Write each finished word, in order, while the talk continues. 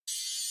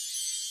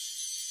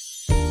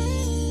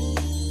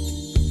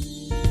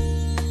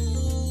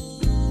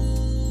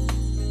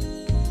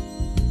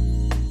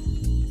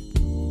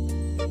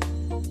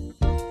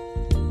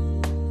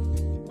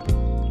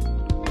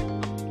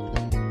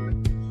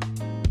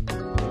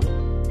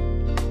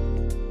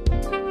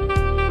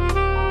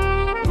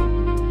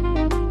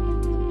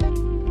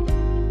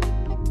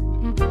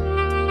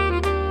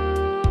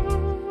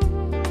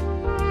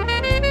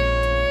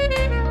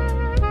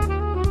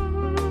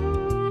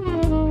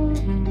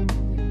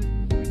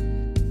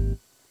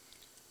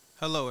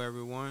Hello,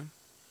 everyone,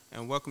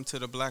 and welcome to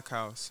the Black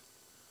House.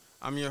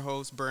 I'm your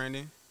host,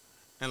 Brandon,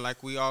 and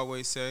like we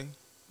always say,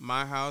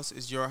 my house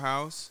is your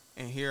house,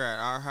 and here at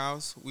our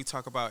house, we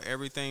talk about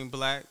everything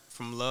black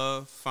from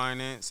love,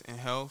 finance, and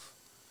health.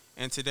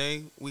 And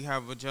today, we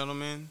have a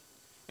gentleman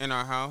in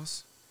our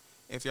house.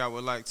 If y'all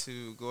would like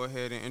to go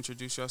ahead and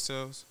introduce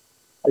yourselves.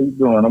 How you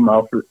doing? I'm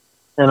Alfred.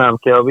 And I'm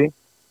Kelby.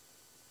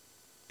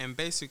 And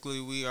basically,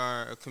 we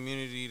are a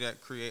community that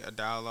create a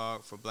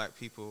dialogue for black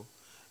people.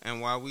 And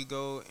while we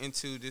go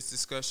into this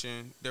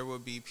discussion, there will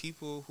be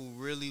people who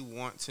really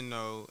want to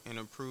know and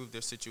improve their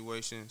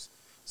situations.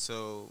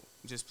 So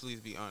just please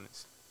be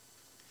honest.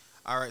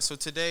 All right, so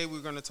today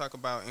we're going to talk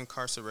about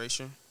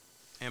incarceration.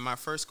 And my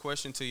first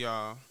question to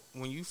y'all,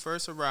 when you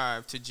first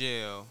arrived to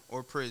jail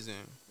or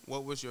prison,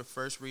 what was your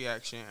first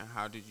reaction and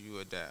how did you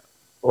adapt?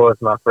 What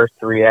was my first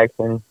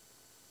reaction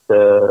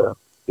to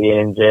being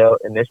in jail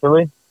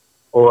initially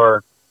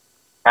or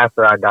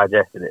after I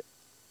digested it?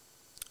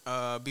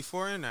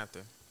 Before and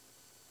after.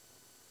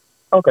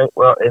 Okay,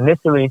 well,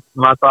 initially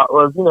my thought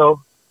was,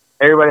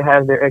 everybody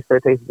has their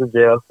expectations of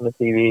jail from the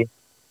TV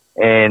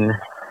and,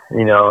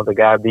 the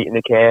guy beating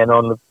the can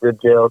on the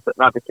jail,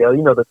 not the jail,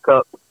 the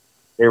cup.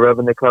 They're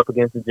rubbing the cup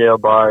against the jail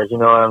bars, you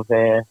know what I'm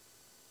saying?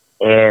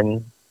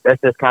 And that's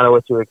just kind of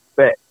what you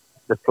expect.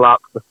 The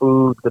slops, the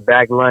food, the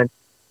bag lunch,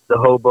 the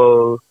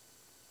hobos.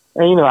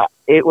 And,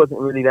 it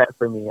wasn't really that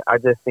for me. I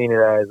just seen it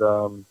as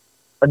a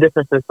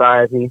different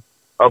society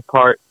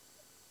apart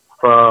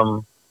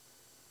from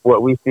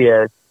what we see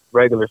as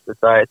regular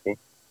society.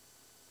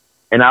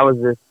 And I was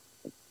just,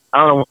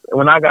 I don't know,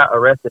 when I got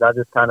arrested, I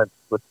just kind of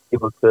was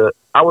able to,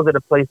 I was at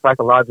a place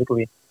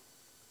psychologically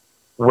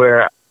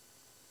where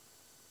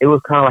it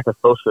was kind of like a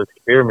social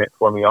experiment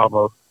for me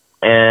almost.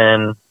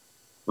 And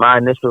my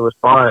initial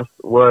response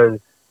was,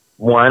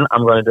 one,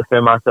 I'm going to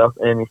defend myself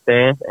in any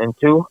stance. And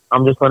two,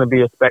 I'm just going to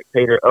be a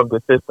spectator of the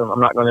system. I'm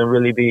not going to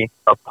really be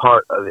a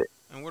part of it.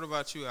 And what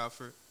about you,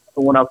 Alfred?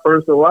 So when I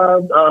first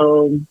arrived,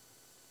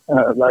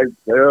 like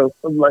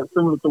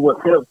similar to what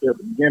Kev said at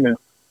the beginning.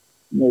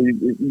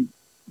 You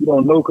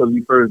don't know because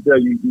you first there.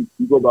 You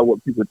go by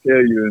what people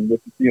tell you and what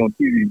you see on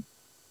TV,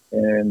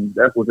 and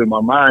that's what's in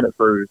my mind at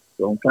first.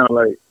 So I'm kind of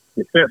like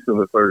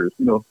defensive at first.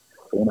 So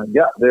when I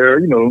got there,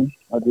 I'm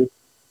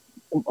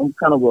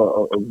kind of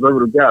a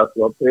observative guy,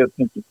 so I pay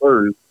attention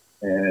first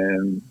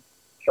and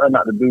try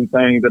not to do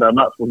things that I'm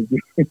not supposed to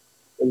do.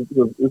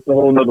 It's a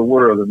whole other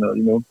world,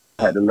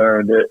 I had to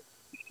learn that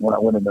when I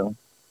went in there.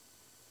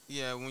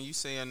 Yeah, when you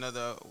say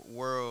another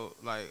world,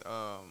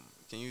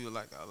 can you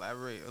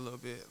elaborate a little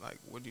bit? Like,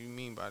 what do you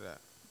mean by that?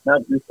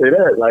 Not just say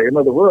that, like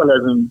another world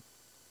as in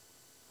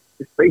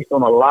it's based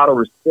on a lot of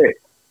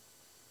respect.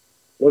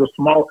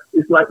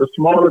 It's like the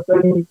smaller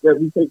things that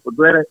we take for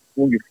granted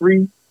when you're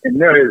free, and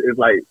there is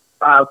like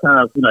five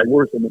times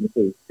worse than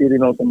say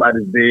sitting on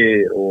somebody's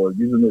bed or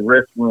using the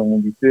restroom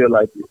when you feel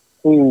like it's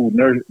food,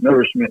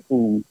 nourishment,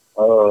 food,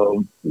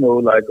 cleanliness,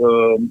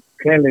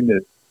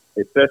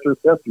 etc.,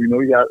 etc.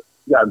 You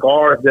got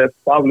guards that's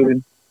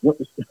probably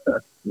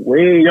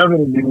way younger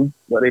than you,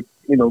 but they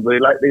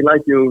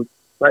like you,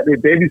 like they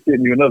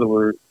babysitting you. In other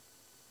words,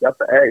 you have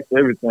to ask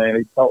everything.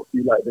 They talk to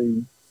you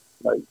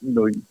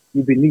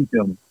you beneath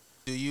them.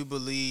 Do you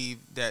believe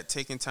that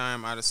taking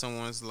time out of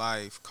someone's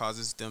life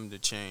causes them to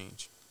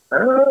change?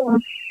 Yeah,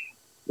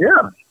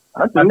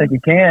 I do. I think you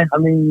can. I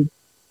mean,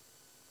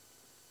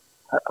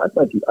 I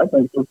think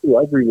so too.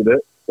 I agree with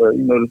that. But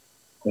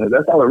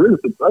that's how it really.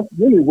 That's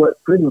really what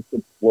prison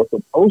was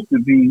supposed to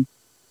be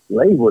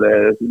labeled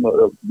as.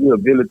 To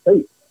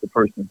rehabilitate the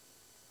person.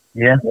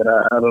 Yeah. But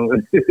I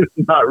don't. It's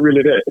not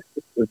really that.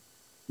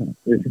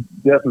 It's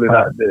definitely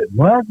not that.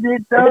 Was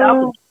it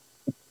though?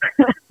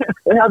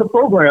 They have the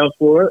programs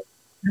for it.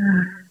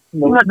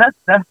 That's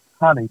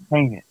how they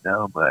paint it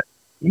though. But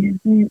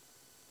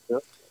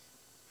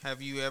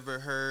Have you ever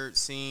heard,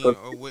 seen,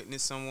 or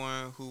witnessed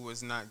someone who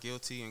was not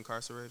guilty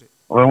incarcerated?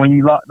 well, when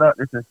you locked up,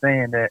 it's a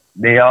saying that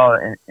they all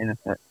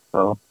innocent.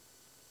 So,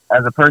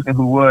 as a person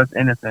who was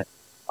innocent,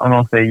 I'm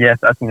gonna say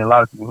yes. I've seen a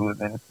lot of people who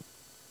was innocent.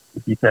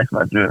 If you catch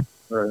my drift.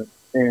 Right.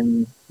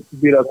 And if you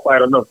be there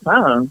quite enough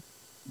time,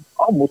 you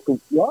almost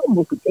could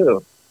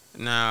tell.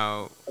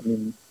 Now, I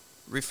mean,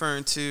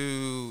 referring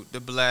to the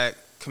black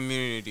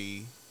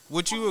community,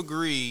 would you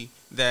agree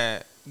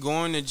that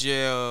going to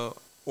jail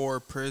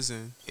or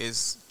prison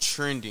is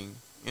trending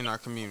in our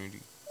community?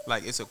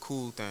 Like, it's a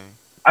cool thing.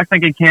 I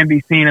think it can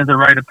be seen as a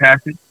rite of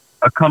passage,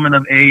 a coming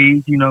of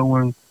age.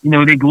 When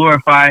they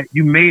glorify it.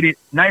 You made it.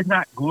 Now it's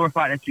not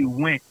glorified that you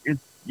went.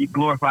 It's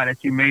glorified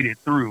that you made it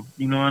through.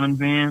 You know what I'm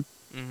saying?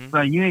 Mm-hmm.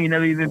 So you ain't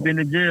never even been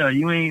to jail.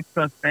 You ain't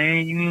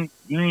sustained.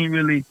 You ain't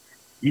really,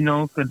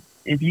 because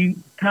if you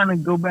kind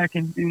of go back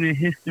and do the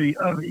history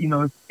of it,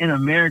 it's in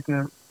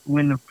America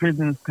when the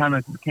prisons kind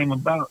of came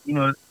about.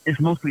 It's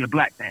mostly a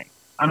black thing.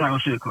 I'm not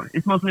gonna sugarcoat it.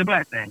 It's mostly a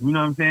black thing. You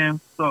know what I'm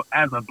saying? So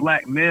as a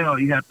black male,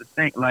 you have to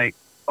think like,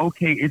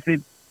 okay, if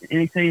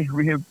they say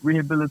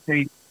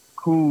rehabilitate,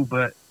 cool,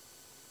 but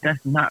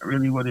that's not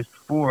really what it's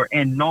for.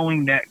 And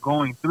knowing that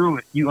going through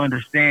it, you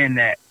understand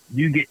that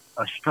you get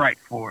a strike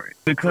for it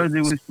because it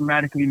was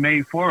systematically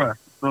made for us.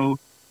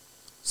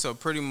 So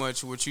pretty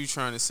much what you're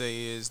trying to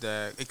say is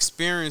that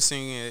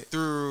experiencing it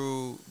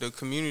through the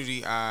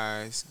community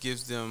eyes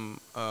gives them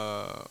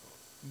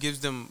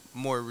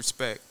more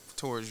respect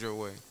towards your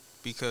way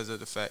because of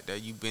the fact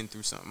that you've been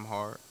through something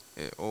hard.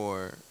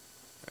 Or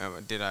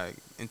did I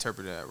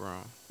interpret that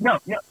wrong? No,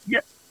 yeah,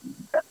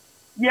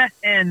 yes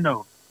and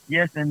no.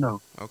 Yes and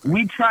no. Okay.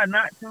 We try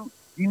not to.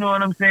 You know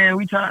what I'm saying?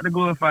 We try not to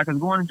glorify because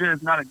going to jail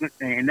is not a good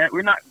thing. And that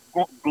we're not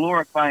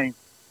glorifying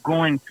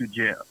going to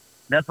jail.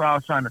 That's what I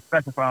was trying to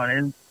specify.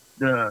 And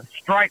the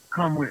strike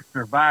come with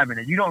surviving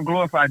it. You don't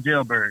glorify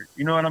jailbirds.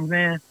 You know what I'm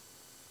saying?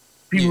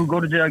 People who go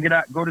to jail, get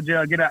out, go to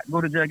jail, get out, go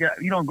to jail, get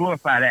out. You don't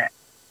glorify that.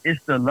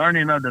 It's the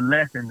learning of the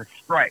lesson, the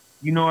strike.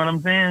 You know what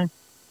I'm saying?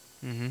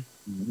 Mm-hmm.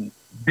 Mm-hmm.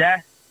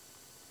 That's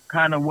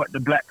kind of what the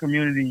black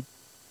community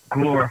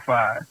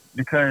glorifies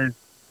because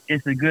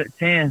it's a good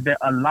chance that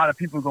a lot of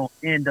people are going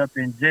to end up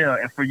in jail.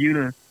 And for you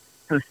to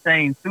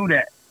sustain through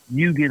that,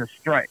 you get a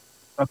strike.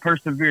 Or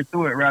persevere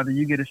through it, rather,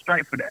 you get a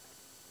strike for that.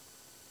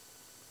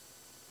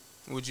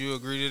 Would you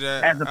agree to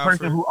that, as a Alfred?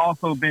 person who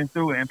also been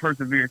through it and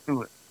persevered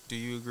through it? Do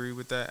you agree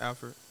with that,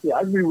 Alfred? Yeah,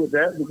 I agree with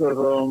that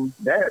because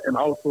that and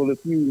also if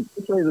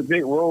it plays a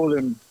big role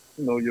in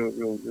your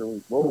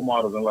role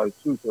models in life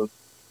too. Because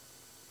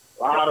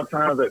a lot of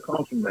times that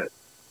comes from that.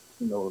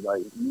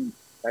 Like you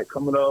like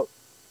coming up,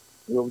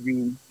 whoever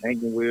you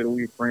hanging with, or who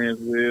you friends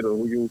with, or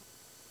who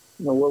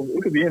well,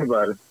 it could be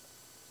anybody.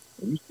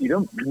 And you see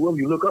them, whoever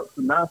you look up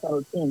to, 9 out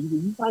of 10,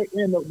 you might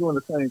end up doing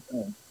the same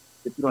thing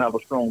if you don't have a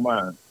strong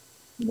mind.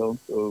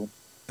 So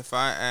if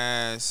I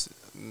ask,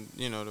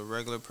 the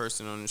regular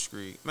person on the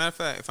street, matter of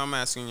fact, if I'm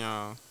asking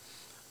y'all,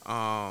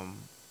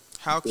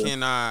 how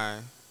can I,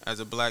 as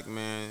a black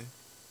man,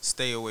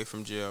 stay away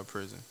from jail or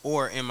prison?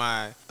 Or am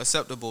I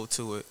acceptable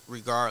to it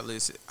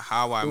regardless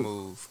how I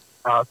move?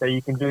 I'll say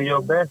you can do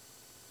your best.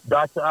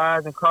 Dot your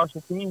I's and cross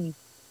your T's,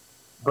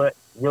 but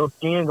your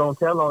skin gonna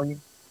tell on you.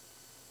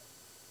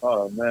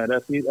 Oh man,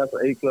 that's an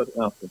A+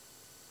 answer.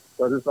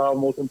 Because it's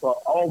almost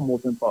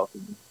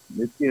impossible.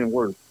 It's getting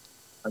worse.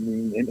 I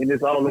mean, and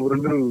it's all over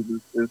the news.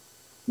 It's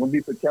when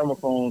we put camera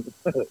phones,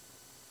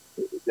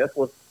 that's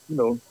what's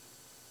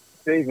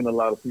saving a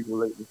lot of people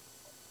lately.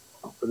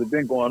 Because it's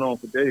been going on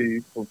for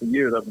days, or for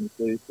years, I'm going to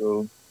say.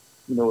 So,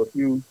 if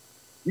you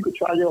could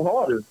try your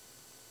hardest.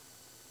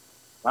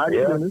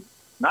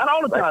 Not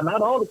all the time.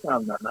 Not all the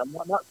time.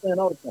 I'm not saying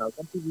all the time.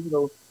 Some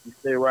people, you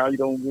stay around, you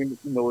don't win,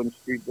 in the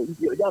street, but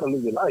you got to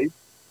live your life.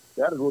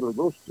 You got to go to the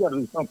grocery. You got to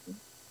do something.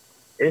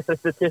 It's a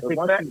statistic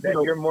fact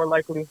that you're more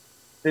likely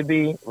to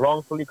be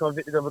wrongfully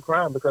convicted of a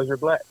crime because you're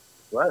black.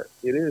 Right.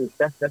 It is.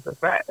 That's a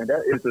fact, and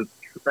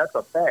that's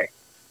a fact.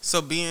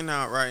 So being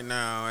out right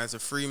now as a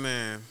free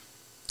man,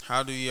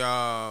 how do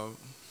y'all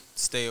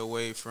stay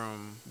away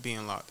from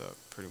being locked up?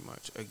 Pretty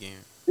much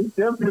again. It's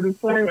definitely the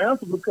same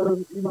answer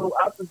because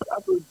after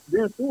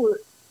being through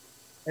it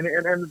and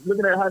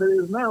looking at how it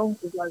is now,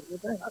 it's like, well,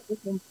 dang, I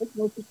just in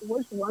no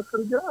situation where I could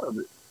have got out of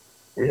it.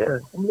 Yeah.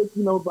 I'm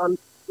looking,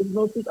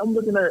 I'm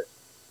looking at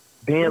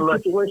being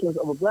lucky situations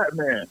of a black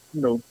man.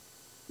 Y'all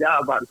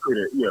about to say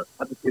that. Yeah,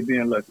 I just say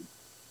being lucky.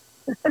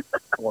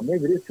 Well,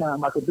 maybe this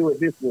time I could do it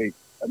this way.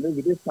 Or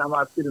maybe this time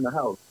I'll sit in the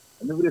house.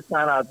 Or maybe this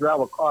time I'll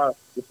drive a car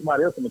with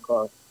somebody else in the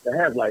car that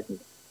has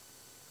license.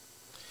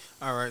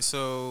 All right,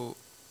 so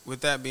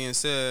with that being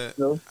said,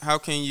 how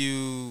can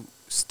you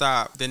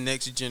stop the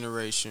next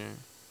generation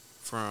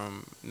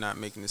from not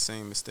making the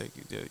same mistake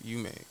that you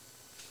made?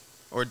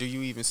 Or do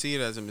you even see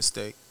it as a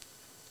mistake?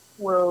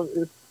 Well,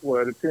 it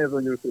depends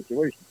on your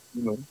situation.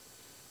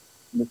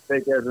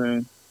 Mistake as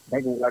in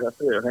like I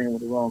said, hanging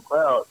with the wrong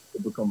crowd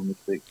could become a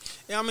mistake.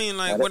 Yeah, I mean,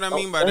 like, what I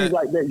mean by things that,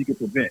 like that you can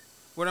prevent.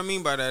 What I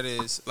mean by that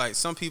is, like,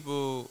 some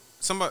people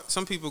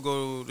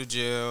go to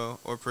jail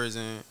or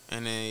prison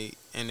and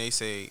they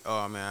say,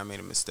 "Oh man, I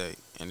made a mistake,"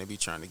 and they be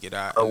trying to get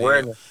out.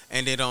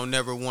 And they don't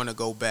never want to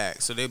go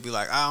back. So they'll be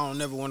like, "I don't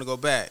never want to go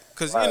back,"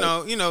 because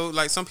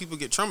like some people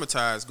get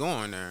traumatized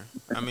going there.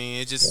 I mean,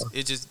 that's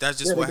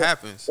just what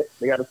happens.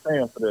 They got to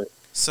stand for that.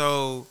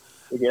 So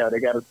they got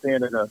to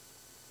stand in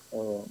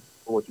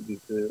for what you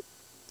just said.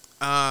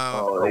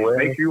 They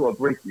make you or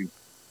break you.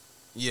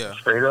 Yeah.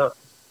 Straight up.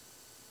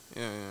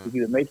 Yeah. It's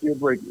either make you or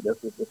break you.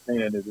 That's what the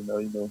saying is,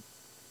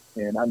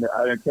 And I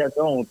didn't catch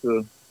on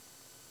to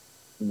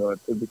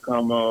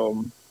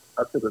become.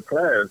 I took a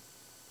class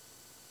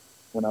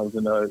when I was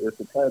in. It's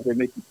a class they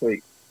make you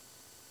take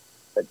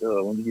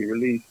when you get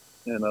released,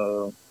 and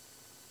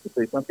they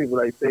say some people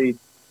if they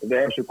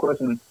ask you a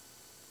question,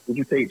 would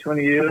you take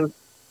 20 years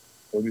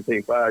or would you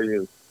take 5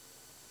 years?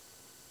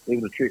 It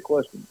was a trick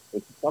question.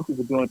 But some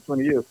people doing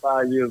 20 years,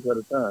 5 years at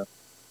a time,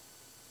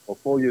 or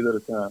 4 years at a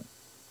time.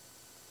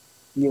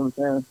 You know what I'm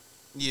saying?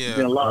 Yeah. You've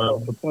been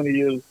locked up for 20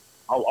 years,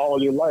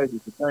 all your life.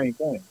 It's the same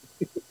thing.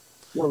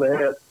 You only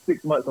had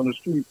 6 months on the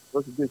street.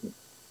 What's the difference?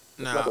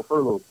 It's like a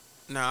furlough.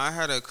 Now, I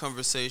had a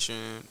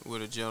conversation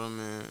with a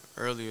gentleman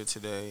earlier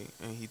today,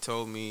 and he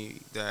told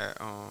me that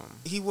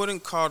he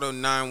wouldn't call the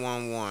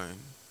 911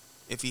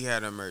 if he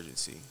had an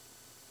emergency.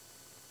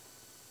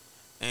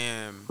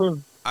 And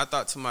And I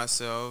thought to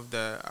myself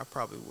that I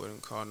probably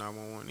wouldn't call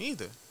 911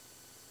 either.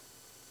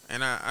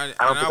 And I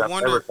don't think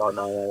I've ever called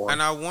 911.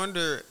 and I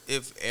wonder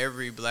if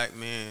every black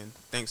man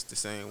thinks the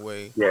same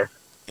way Yes.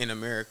 in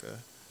America.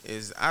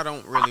 Is I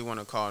don't really want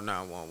to call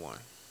 911.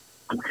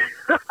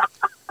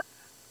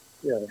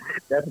 Yeah,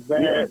 that's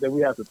bad that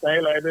we have to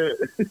think like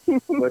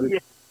that. But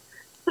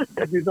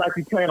it's just like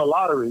you playing a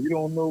lottery. You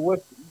don't know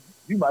what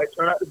you might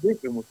turn out the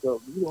victim or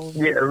something. You don't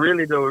know. Yeah,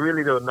 really though.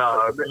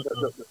 No,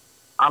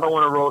 I don't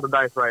want to roll the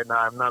dice right now.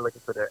 I'm not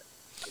looking for that.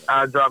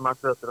 I'll drive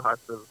myself to the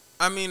hospital.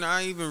 I mean,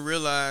 I even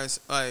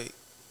realized, like,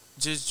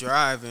 just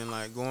driving,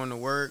 like, going to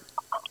work,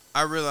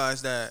 I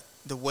realized that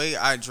the way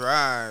I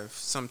drive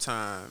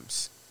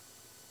sometimes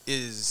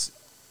is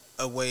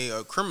a way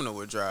a criminal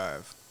would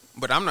drive.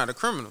 But I'm not a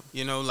criminal,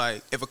 you know.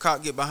 Like, if a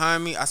cop get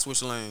behind me, I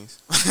switch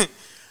lanes.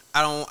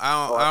 I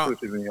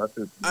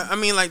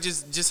mean, like,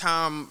 just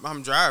how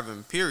I'm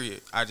driving.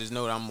 Period. I just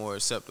know that I'm more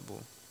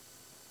acceptable,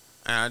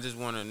 and I just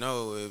want to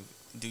know if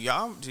do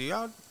y'all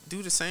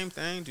do the same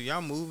thing? Do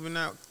y'all move in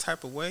that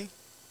type of way,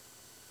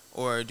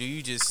 or do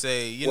you just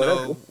say, you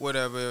know,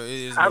 whatever it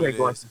is? I've been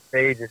going through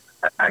stages.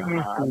 I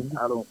used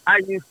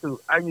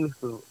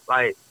to.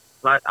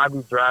 Like I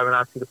be driving.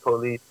 I see the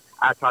police.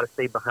 I try to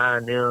stay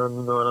behind them,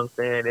 you know what I'm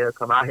saying? They'll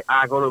come.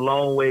 I go the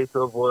long way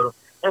to avoid them.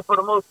 And for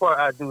the most part,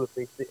 I do if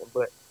they sitting.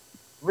 But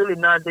really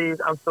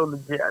nowadays, I'm so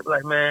legit. I be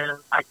like, man,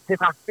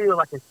 since I feel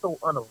like it's so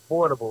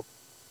unavoidable,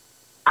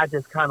 I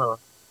just kind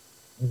of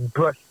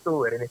brush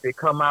through it. And if it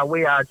come my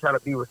way, I try to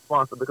be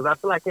responsible because I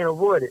feel like I can't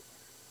avoid it.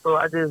 So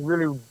I just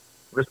really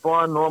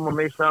respond normal,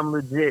 make sure I'm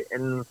legit,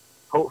 and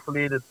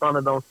hopefully the thunder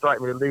don't strike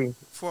me to leave.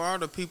 For all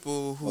the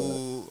people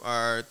who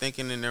are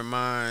thinking in their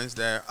minds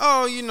that,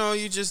 oh, you know,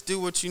 you just do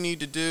what you need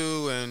to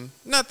do and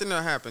nothing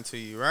will happen to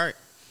you, right?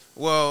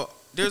 Well,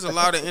 there's a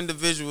lot of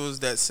individuals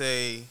that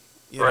say,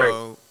 you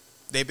know,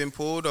 they've been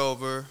pulled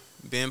over,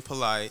 been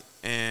polite,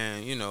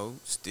 and, you know,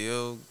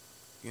 still,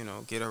 you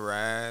know, get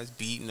harassed,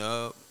 beaten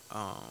up,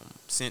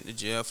 sent to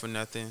jail for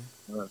nothing.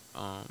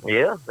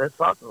 Yeah, that's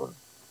possible.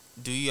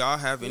 Do y'all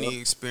have any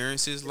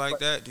experiences like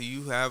that? Do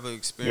you have an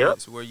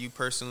experience where you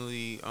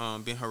personally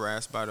been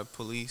harassed by the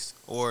police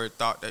or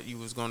thought that you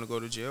was going to go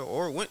to jail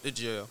or went to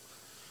jail?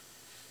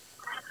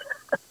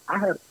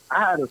 I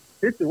had a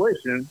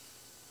situation,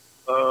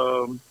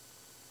 a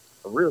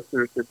real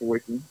serious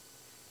situation.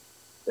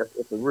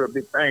 It's a real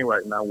big thing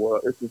right now.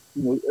 Well, it's just,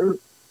 you know,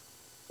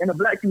 in the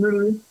black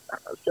community,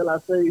 shall I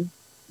say,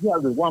 you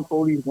have this one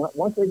police.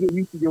 Once they get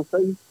used to your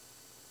face,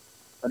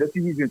 and if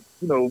you even,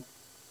 you know,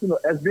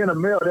 as being a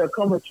male, they'll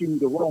come at you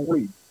the wrong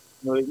way.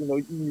 You know,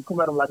 you come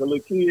at them like a little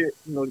kid.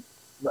 You know,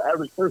 the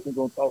average person's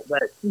gonna talk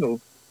back. You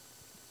know,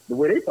 the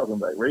way they talking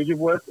back. Raise your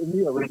voice at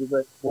me or raise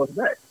your voice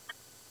back.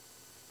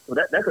 So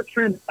that's a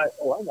trend. Like,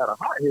 oh, I got a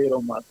hot head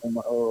on my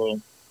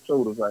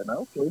shoulders right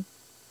now. Okay.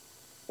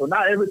 So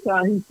now every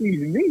time he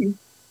sees me,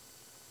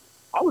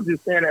 I was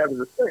just saying that as a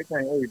respect,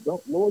 saying, "Hey,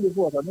 don't lower your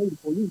voice. I know you're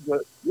police,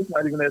 but it's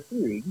not even that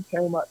serious. You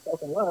came out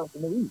talking loud for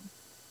no reason."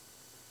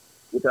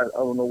 Which I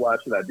don't know why I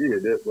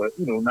did that, but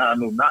you know, now I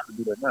know not to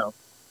do that now.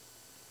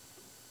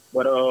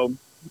 But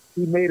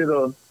he made it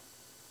I'm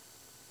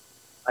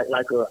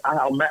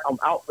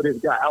out for this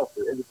guy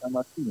outfit every time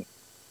I see him.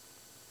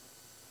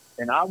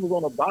 And I was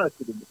on a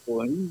bicycle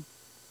before, and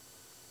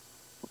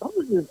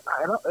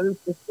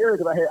it's scary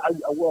because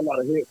I wear a lot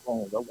of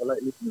headphones. I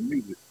like listening to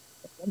music.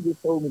 Someone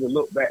just told me to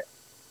look back.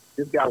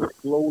 This guy was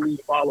slowly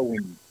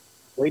following me,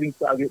 waiting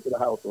till I get to the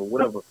house or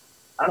whatever.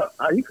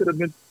 He could have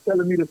been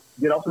telling me to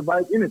get off the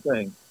bike,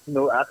 anything. You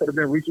know, I could have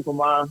been reaching for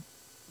my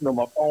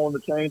phone to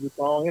change the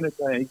song,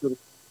 anything. He could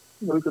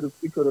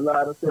have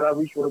lied and said I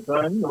reached for the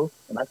gun, you know,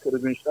 and I could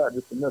have been shot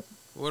just for nothing.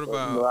 What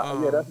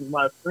about? So, that's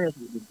my experience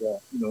with this guy.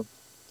 You know.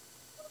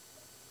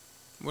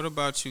 What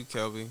about you,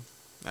 Kelby?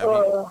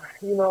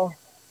 You know,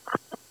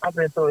 I've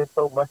been through it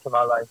so much in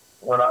my life.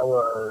 When I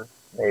was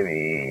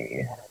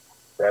maybe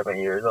 7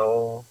 years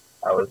old,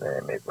 I was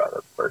in maybe about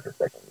the first or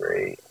second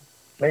grade.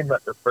 Maybe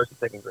about the first or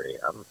second grade.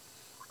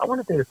 I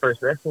want to say the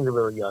first, but that seems a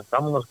little young. So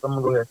I'm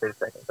gonna go ahead and say the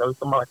second. So it was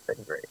something like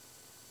second grade.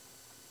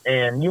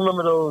 And you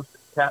remember those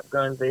cap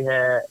guns they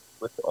had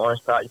with the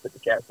orange top? You put the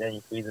caps in,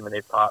 you freeze them, and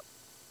they pop.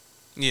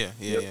 Yeah.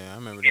 I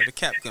remember that. The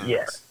cap guns.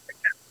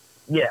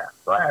 Yeah.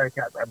 So I had a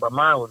cap gun, but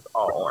mine was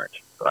all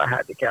orange. So I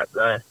had the cap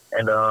gun,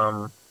 and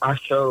I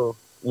showed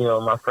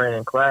my friend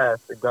in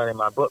class the gun in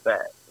my book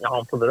bag. I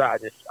don't pull it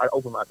out. I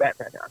open my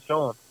backpack and I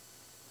show him,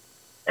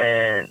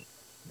 and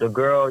the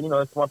girl,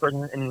 it's one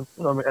person, and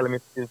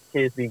elementary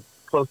kids be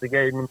close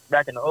together.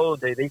 Back in the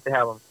old days, they used to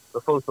have them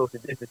before social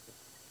distancing.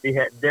 They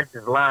had desks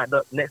lined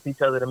up next to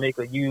each other to make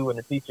a U, and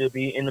the teacher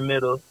be in the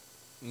middle.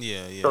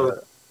 Yeah.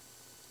 So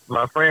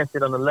my friend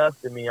sit on the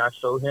left of me. I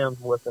show him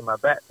what's in my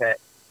backpack.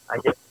 I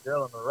get the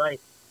girl on the right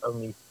of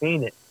me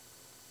seen it.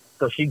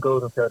 So she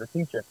goes and tell the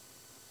teacher.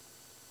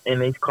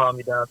 And they call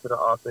me down to the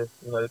office.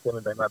 They tell me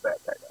to bring my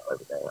backpack out,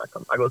 everything.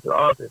 I go to the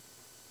office.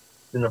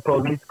 Then the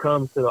police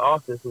come to the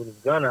office with his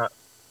gun out.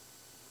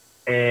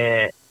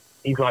 And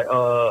he's like,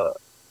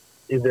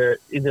 is there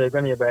a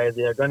gun in your bag? Is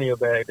there a gun in your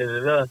bag? Da, da,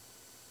 da.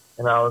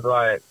 And I was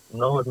like,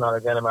 no, it's not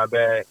a gun in my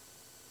bag.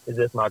 It's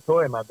just my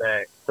toy in my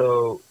bag.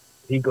 So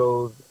he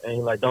goes and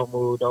he's like, don't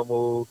move, don't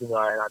move. You know,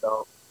 and I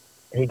don't.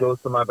 And he goes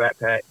to my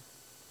backpack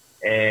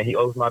and he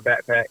opens my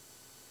backpack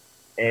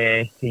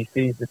and he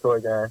sees the toy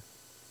gun.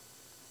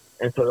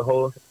 And so the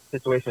whole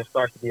situation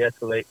starts to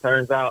de-escalate.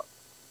 Turns out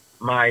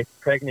my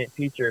pregnant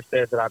teacher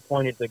says that I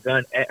pointed the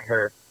gun at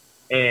her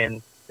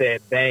and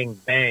said bang,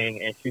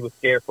 bang, and she was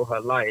scared for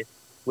her life,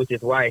 which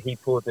is why he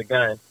pulled the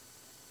gun.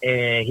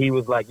 And he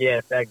was like, yeah,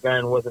 if that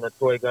gun wasn't a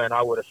toy gun,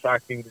 I would have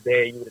shot you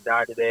today. You would have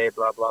died today,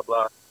 blah, blah,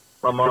 blah.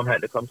 My mom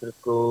had to come to the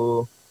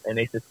school, and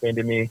they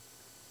suspended me.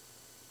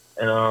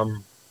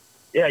 And,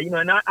 yeah, you know,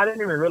 and I didn't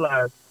even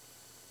realize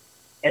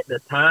at the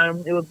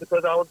time it was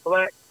because I was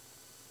black.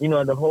 You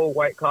know, the whole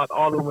white cop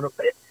all over the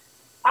place.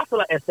 I feel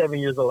like at 7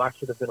 years old, I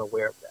should have been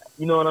aware of that.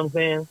 You know what I'm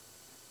saying?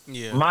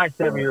 Yeah. My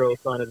 7-year-old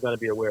son is going to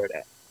be aware of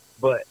that.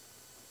 But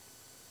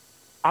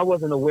I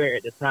wasn't aware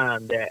at the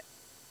time that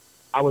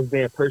I was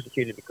being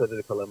persecuted because of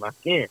the color of my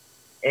skin.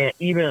 And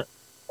even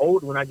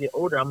old, when I get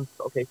older, I'm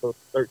okay. So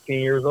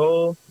 13 years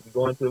old, you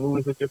going to the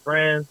movies with your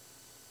friends.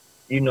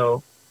 You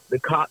know, the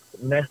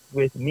cops messed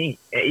with me,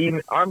 and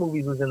even our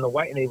movies was in the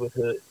white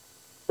neighborhood.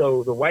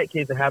 So the white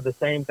kids that have the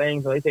same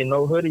things, so they say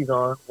no hoodies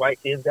on.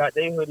 White kids got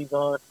their hoodies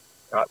on.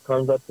 Cop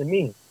comes up to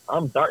me.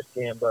 I'm dark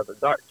skinned, brother,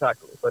 dark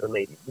chocolate for the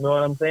ladies. You know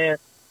what I'm saying?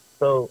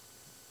 So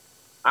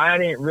I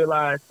didn't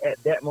realize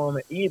at that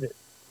moment either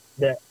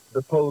that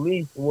the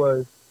police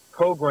was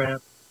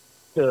programmed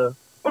to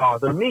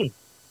bother me.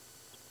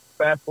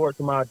 Fast forward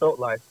to my adult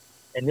life,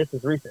 and this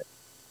is recent.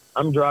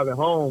 I'm driving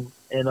home,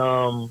 and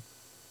I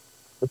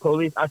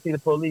see the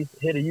police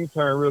hit a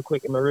U-turn real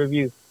quick in my rear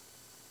view.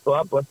 So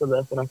I bust a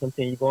left and I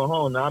continue going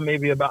home. Now I'm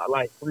maybe about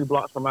like 3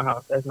 blocks from my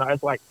house.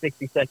 It's like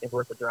 60 seconds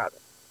worth of driving.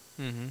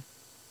 Mm-hmm.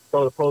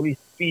 So the police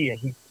speeding,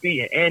 he's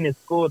speeding, and it's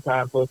school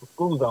time, so it's a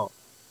school zone.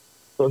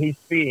 So he's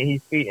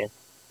speeding.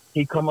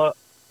 He come up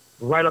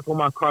right up on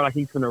my car like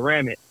he's gonna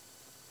ram it.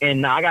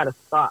 And now I gotta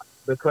stop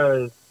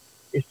because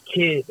it's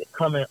kids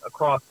coming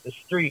across the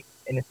street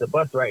and it's a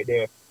bus right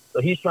there.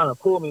 So he's trying to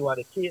pull me while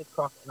the kids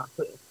cross and I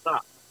couldn't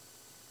stop.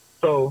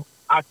 So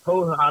I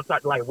told him, I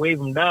tried to like wave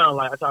him down,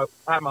 like I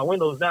had my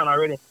windows down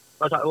already.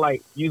 So I tried to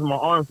like use my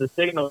arms to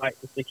signal like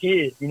it's the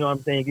kids, you know what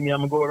I'm saying? I'm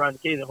gonna go around the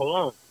kids and hold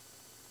on.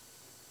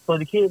 So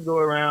the kids go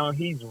around,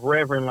 he's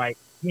revving like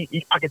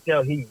I could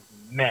tell he's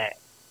mad.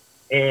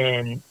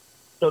 And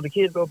so the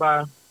kids go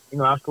by, you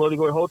know, I slowly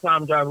go the whole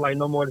time driving like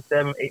no more than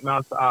 7-8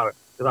 miles per hour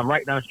because I'm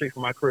right down the street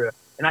from my crib.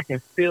 And I can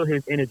feel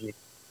his energy.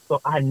 So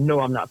I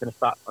know I'm not gonna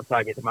stop until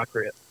I get to my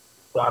crib.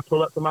 So I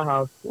pull up to my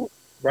house,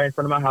 right in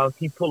front of my house.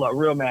 He pull up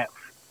real mad.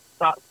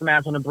 Stop,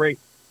 smash on the brake,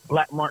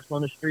 black marks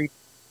on the street.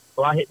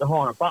 So I hit the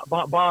horn, bump,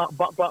 bump, bump,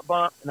 bump, bump,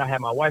 bump, and I had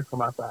my wife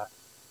come outside.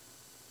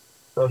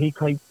 So he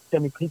comes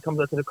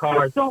up to the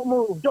car, don't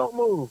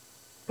move,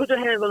 put your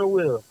hands on the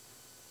wheel.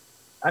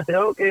 I said,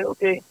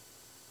 okay.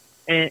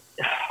 And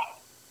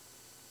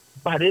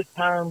by this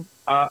time,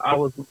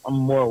 I'm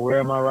more aware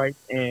of my rights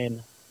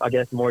and I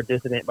guess more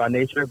dissident by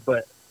nature.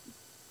 But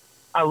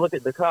I look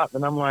at the cop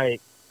and I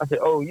said,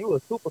 oh, you a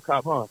super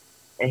cop, huh?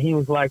 And he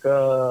was like,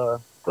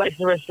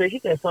 license registration. He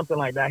said something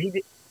like that. He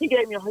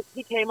came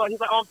up. He's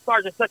like, oh, I'm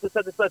Sergeant such and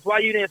such and such. Why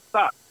you didn't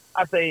stop?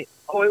 I say,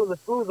 oh, it was a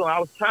school zone. I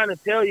was trying to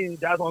tell you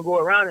that I was gonna go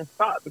around and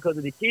stop because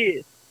of the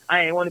kids.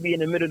 I ain't want to be in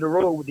the middle of the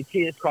road with the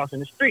kids crossing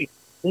the street.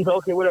 He said,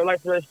 okay, whatever,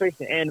 license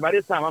registration. And by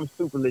this time, I'm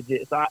super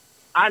legit. So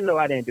I know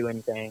I didn't do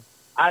anything.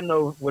 I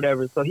know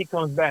whatever. So he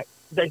comes back.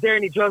 He's like, is there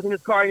any drugs in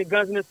this car? Any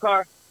guns in this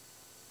car?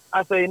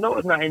 I say, no,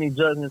 it's not any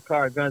drugs in this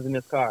car, guns in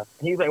this car.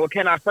 And he's like, well,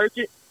 can I search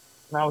it?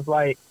 And I was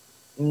like,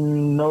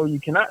 no, you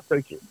cannot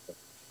search it.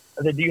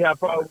 I said, do you have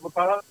problems with the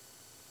car?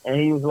 And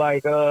he was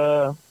like,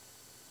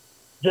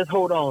 just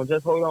hold on.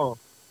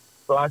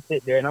 So I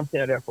sit there, and I'm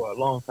sitting there for a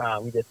long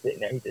time. He's just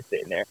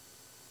sitting there.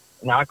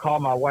 Now I call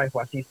my wife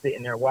while she's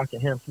sitting there watching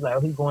him. She's like, oh,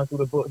 he's going through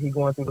the book.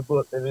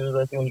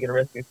 Let's see when he get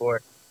arrested me for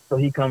it. So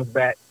he comes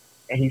back,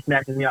 and he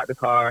snatches me out the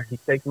car. He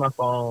takes my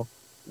phone.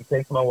 He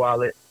takes my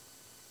wallet.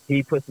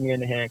 He puts me in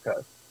the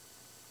handcuffs.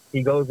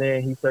 He goes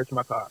in. He searches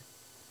my car.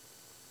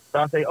 So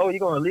I say, oh, you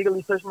going to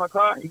legally search my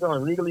car? He got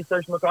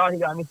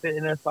me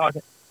sitting there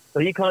talking. So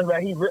he comes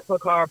back. He rips my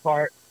car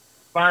apart.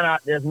 Find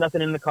out there's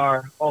nothing in the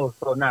car. Oh,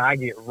 so now I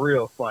get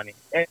real funny.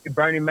 And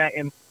Bernie Mac,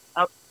 and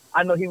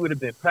I know he would have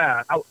been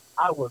proud.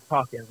 I was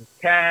talking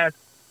cash.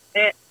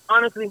 And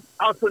honestly,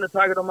 I was putting a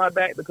target on my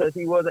back because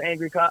he was an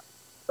angry cop.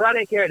 But I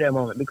didn't care at that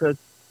moment because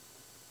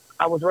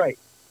I was right.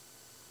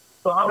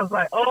 So I was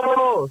like,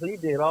 oh, so you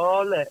did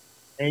all that.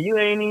 And you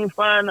ain't even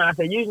find out. I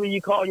said, usually you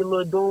call your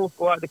little doom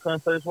squad to come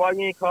search. Why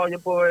you ain't call your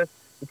boys?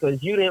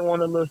 Because you didn't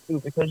want to look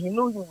stupid. Because you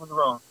knew you was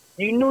wrong.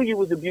 You knew you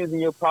was abusing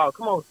your power.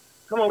 Come on,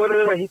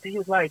 wait. He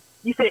was like,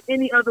 you said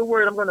any other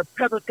word, I'm going to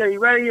pepper spray you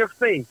right in your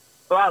face.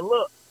 So I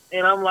look,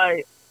 and I'm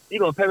like, you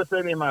going to pepper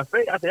spray me in my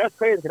face? I said, that's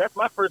crazy, because that's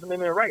my First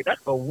Amendment right.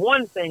 That's the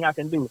one thing I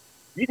can do.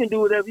 You can do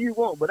whatever you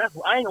want, but I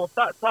ain't going to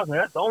stop talking.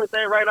 That's the only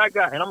thing right I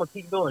got, and I'm going to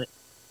keep doing it.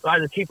 So I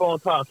just keep on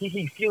talking.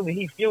 He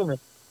fuming.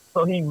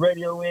 So he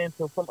radio in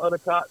to some other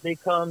cop. They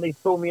come, they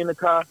throw me in the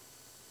car.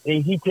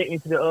 And he take me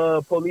to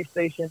the police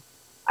station.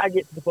 I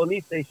get to the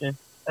police station,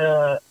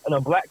 and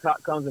a black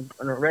cop comes and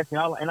arrests me.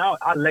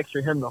 I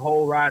lecture him the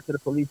whole ride to the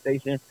police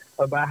station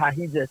about how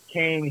he just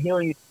came.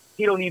 He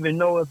don't even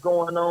know what's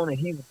going on, and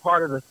he's a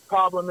part of the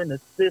problem in the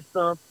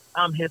system.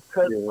 I'm his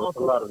cousin. Yeah, a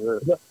lot of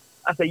that.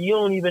 I said, you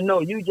don't even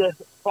know. You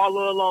just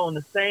follow along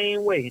the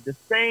same way, the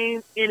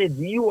same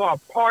energy. You are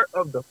part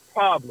of the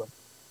problem.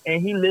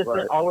 And he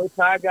listened all the way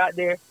till I got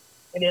there.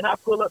 And then I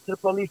pull up to the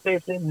police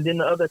station, and then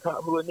the other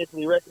cop who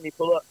initially arrested me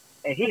pull up,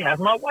 and he has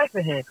my wife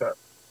in handcuffs.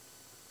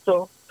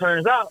 So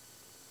turns out,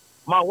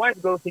 my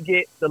wife goes to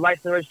get the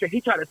license registration.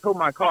 He tried to tow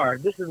my car.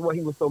 This is what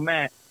he was so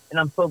mad, and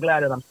I'm so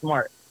glad that I'm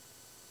smart.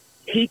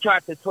 He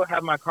tried to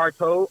have my car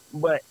towed,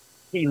 but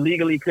he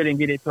legally couldn't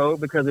get it towed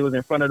because it was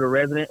in front of the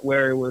resident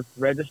where it was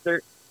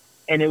registered,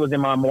 and it was in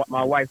my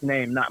wife's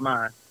name, not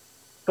mine.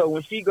 So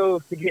when she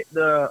goes to get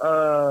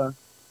the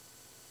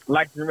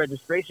license and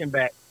registration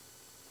back,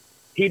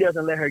 he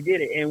doesn't let her get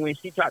it. And when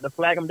she tried to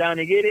flag him down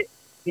to get it,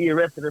 he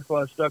arrested her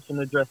for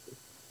obstruction of justice.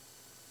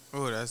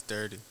 Oh, that's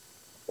dirty.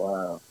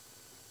 Wow.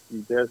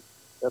 See, that's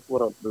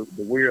what the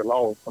weird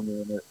laws come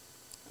in at.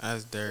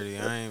 That's dirty.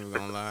 I ain't even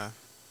gonna lie.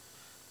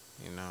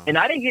 You know. And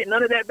I didn't get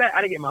none of that back.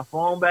 I didn't get my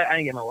phone back. I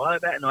didn't get my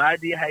wallet back. No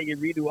idea how you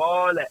redo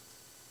all that.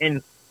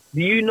 And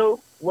do you know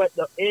what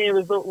the end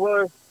result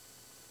was?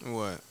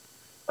 What?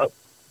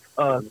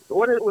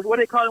 What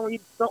they call it when you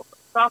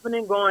stopping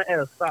and going at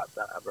a stop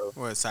sign, bro?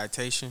 What,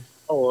 citation?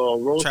 Oh,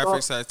 road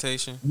traffic stop?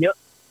 citation? Yep.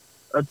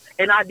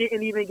 And I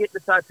didn't even get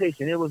the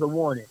citation. It was a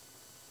warning.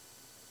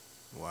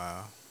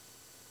 Wow.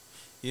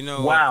 You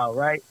know. Wow,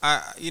 right?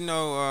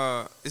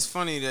 It's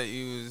funny that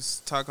you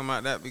was talking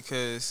about that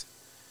because,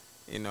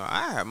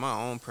 I have my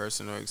own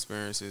personal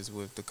experiences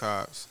with the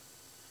cops,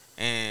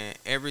 and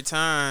every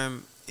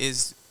time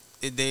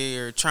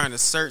they're trying to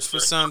search for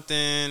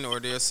something, or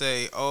they'll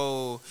say,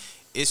 "Oh,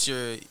 it's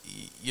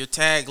your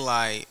tag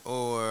light,"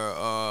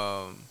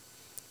 or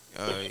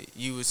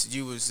you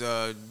was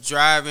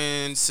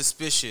driving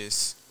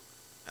suspicious,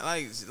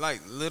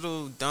 like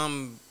little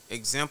dumb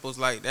examples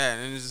like that,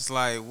 and it's just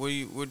like, what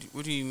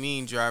do you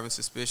mean driving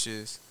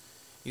suspicious?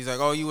 He's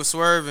like, oh, you were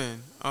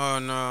swerving. Oh,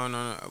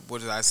 no.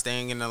 Was I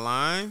staying in the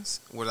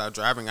lines? Was I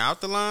driving out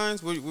the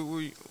lines? What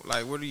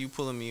are you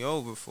pulling me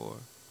over for?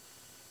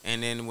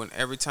 And then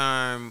every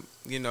time,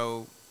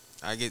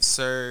 I get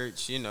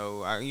searched,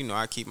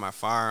 I keep my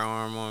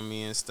firearm on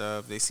me and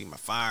stuff. They see my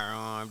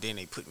firearm, then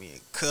they put me in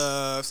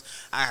cuffs.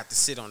 I have to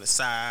sit on the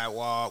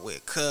sidewalk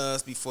with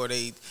cuffs before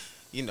they,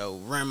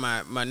 run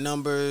my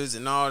numbers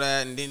and all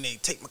that. And then they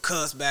take my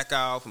cuffs back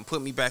off and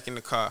put me back in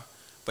the car.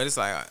 But it's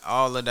like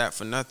all of that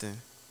for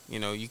nothing.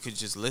 You could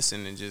just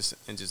listen and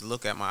just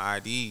look at my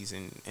IDs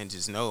and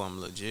just know I'm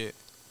legit.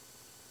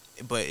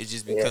 But it's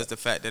just because the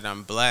fact that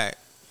I'm black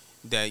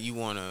that you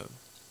want to,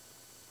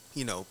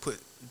 put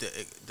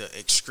the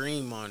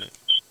extreme on it.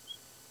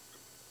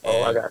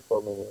 And, I got so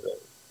many of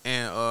those.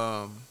 And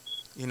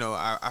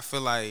I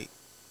feel like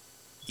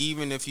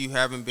even if you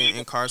haven't been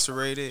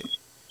incarcerated,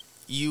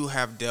 you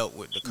have dealt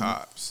with the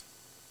cops.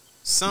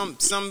 Some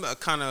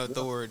kind of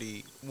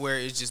authority where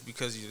it's just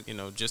because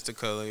just the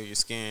color of your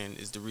skin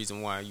is the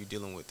reason why you're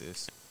dealing with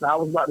this. Now I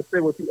was about to say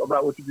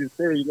about what you just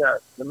said. You got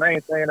the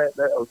main thing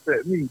that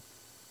upset me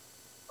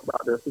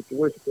about that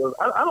situation, because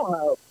I don't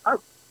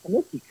have, and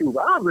this is true,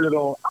 but I really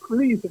don't. I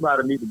believe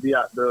somebody need to be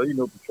out there,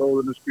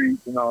 patrolling the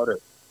streets and all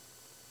that.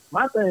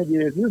 My thing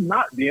is, you're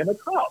not being a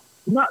cop.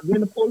 You're not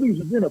being a police.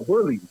 You're being a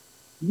bully.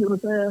 You know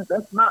what I'm saying?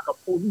 That's not a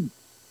police.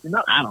 You're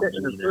not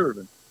protecting and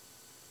serving.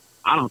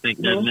 I don't think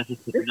there's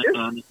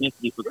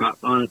necessity for cops,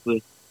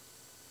 honestly.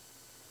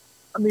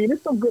 I mean,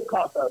 there's some good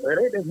cops out there.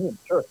 They didn't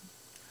trust me.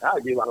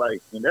 I'll give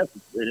and that's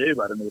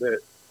everybody know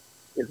that.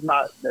 It's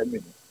not that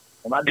many.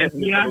 And my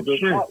definition of a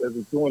good cop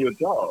is doing your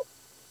job.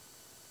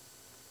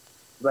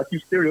 Like you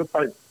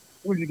stereotype, as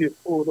soon as you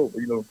get pulled over,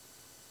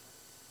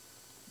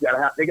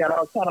 they got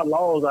all kind of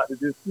laws out there.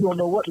 Just you don't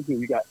know what to do.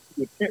 You got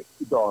your tent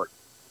to guard,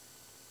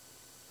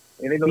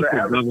 and they know that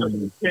average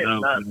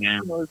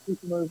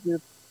it's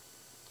just.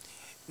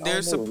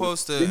 They're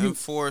supposed to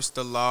enforce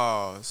the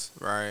laws,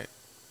 right,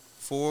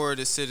 for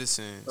the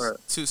citizens,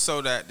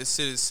 so that the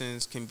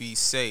citizens can be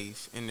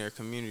safe in their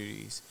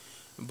communities.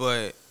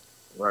 But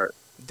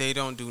they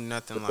don't do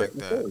nothing like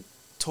that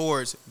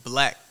towards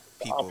black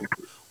people.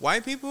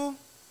 White people,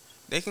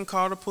 they can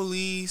call the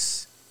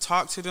police,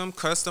 talk to them,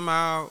 cuss them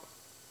out,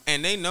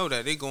 and they know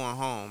that they're going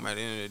home at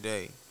the end of the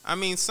day. I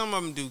mean, some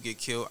of them do get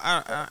killed.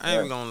 I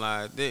ain't gonna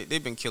lie.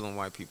 They've been killing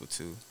white people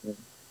too.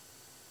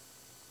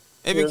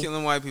 They've been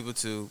killing white people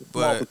too,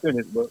 but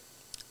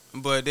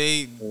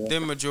their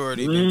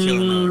majority been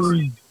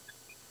killing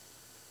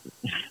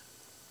us.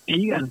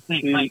 And you gotta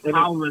think, like,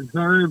 how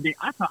reserved it.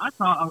 I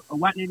saw a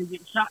white lady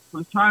get shot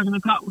for charging a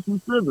cop with some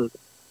scissors.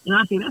 And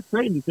I think that's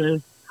crazy,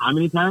 because how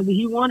many times did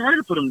he want her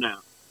to put him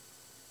down?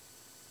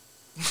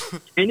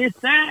 And it's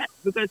sad,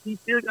 because he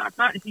still got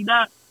shot and she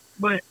died,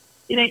 but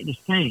it ain't the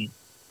same.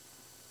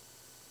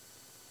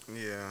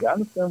 Yeah. I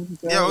understand what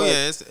you're saying.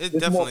 Yeah, it's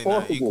definitely more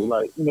not equal.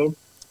 Like,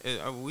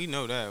 we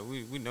know that.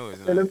 We know it's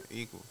not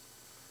equal.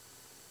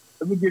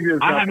 let me give you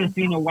an I example. haven't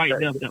seen a white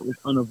death that was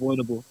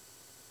unavoidable.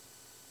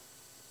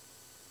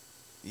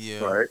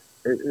 Yeah. Right.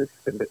 That's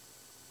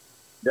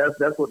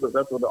what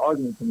the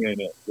argument come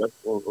in at. That's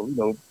or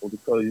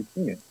because you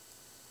can.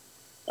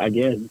 I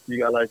guess. You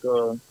got like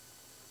the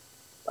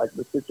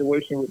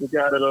situation with the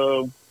guy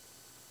that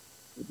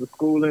with the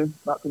schooling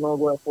not too long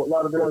ago in Fort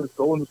Lauderdale, just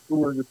go into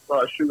school and just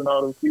start shooting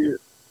all those kids.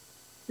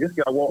 This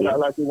guy walked out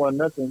like it wasn't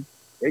nothing.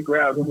 They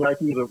grabbed him like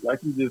he just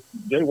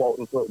jaywalked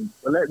or something.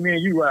 But let me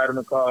and you ride in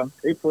the car.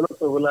 They pull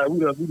up over like we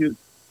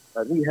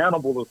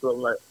Hannibal or something.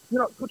 Like,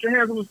 put your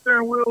hands on the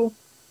steering wheel.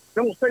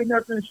 Don't say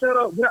nothing. Shut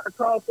up. Get out the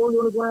car. Throw you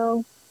on the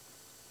ground.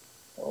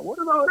 What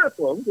is all that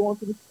for? I'm going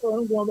to the store.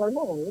 I'm going back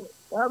home.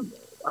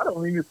 I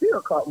don't even see a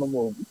cop no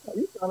more.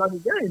 You sound like a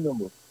gang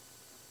member.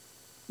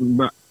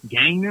 But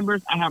gang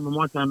members, I happened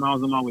one time I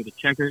was on my way to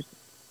Checkers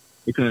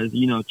because,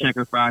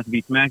 Checker fries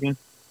be smacking.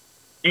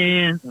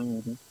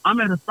 And I'm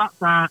at a stop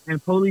sign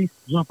and police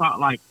jump out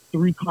like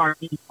 3 cars,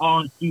 all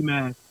in ski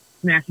masks,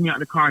 snatch me out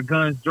the car,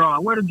 guns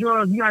drawn. Where the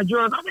drugs? You got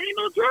drugs? I said, ain't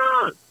no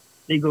drugs.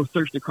 They go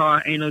search the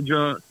car, ain't no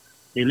drugs.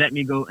 They let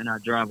me go and I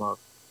drive off.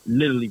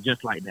 Literally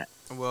just like that.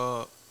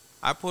 Well,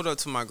 I pulled up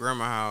to my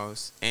grandma's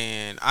house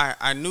and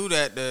I knew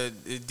that the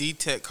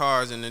D-Tech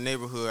cars in the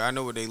neighborhood, I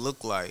know what they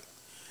look like.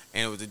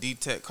 And it was a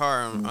D-Tech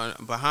car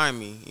behind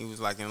me. He was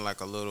like in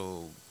like a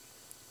little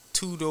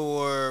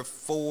 2-door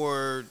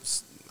Ford.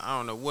 I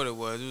don't know what it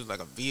was. It was like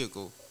a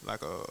vehicle,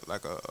 like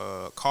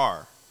a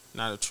car,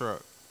 not a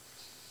truck.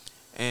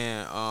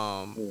 And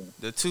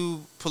the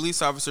 2 police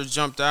officers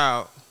jumped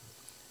out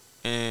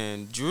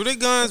and drew their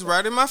guns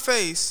right in my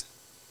face,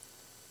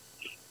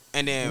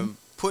 and then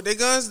put their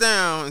guns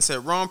down and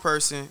said wrong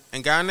person,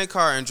 and got in their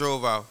car and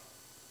drove out.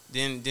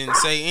 Didn't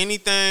say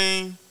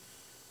anything,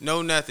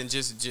 no nothing.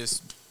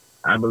 Just.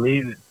 I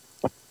believe it.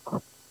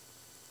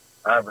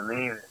 I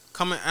believe it.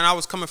 And I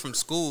was coming from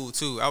school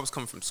too. That's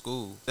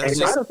Hey,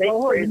 just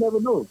You never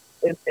know.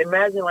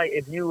 Imagine like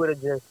if you would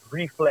have just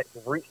reached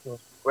and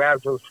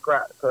grabbed your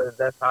scrap because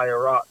that's how you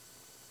rock,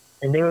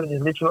 and they would have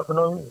just lit you up for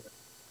no reason.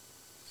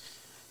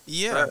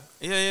 yeah,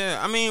 yeah.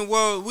 I mean,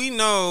 well, we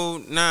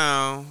know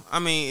now. I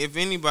mean, if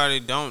anybody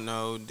don't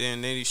know,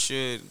 then they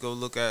should go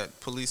look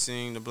at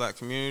policing the black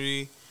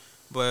community.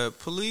 But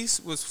police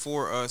was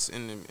for us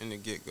in the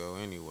get go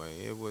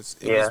anyway. It was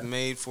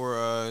made for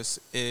us.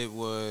 It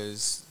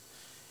was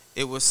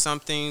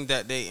something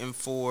that they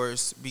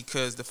enforced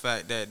because the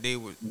fact that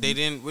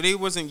they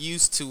wasn't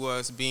used to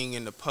us being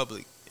in the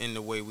public in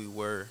the way we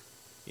were.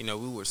 We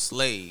were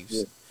slaves.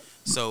 Yeah.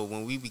 So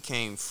when we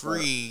became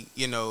free,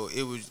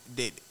 it was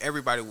that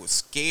everybody was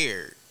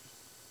scared.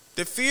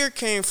 The fear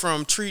came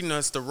from treating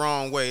us the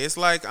wrong way. It's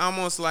like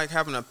almost like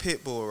having a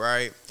pit bull,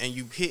 right? And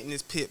you hitting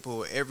this pit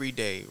bull every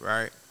day,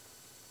 right?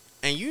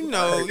 And you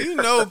know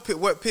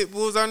what pit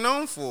bulls are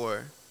known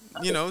for.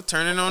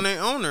 Turning on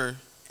their owner.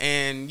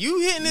 And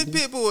you hitting this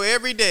pit bull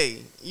every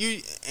day.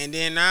 And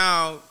then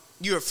now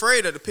you're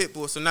afraid of the pit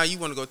bull, so now you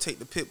want to go take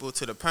the pit bull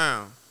to the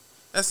pound.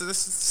 That's the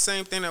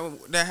same thing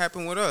that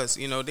happened with us.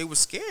 They were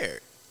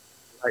scared.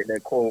 Like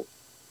that quote,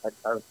 I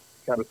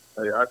kind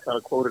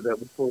of quoted that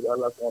before. I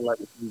like what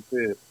you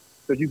said.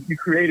 So you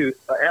created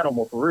an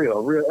animal for real,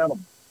 a real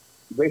animal.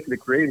 You basically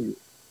created it.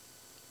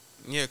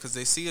 Yeah, because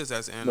they see us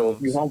as animals.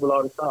 If you humble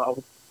all the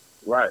time,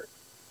 right?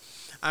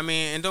 I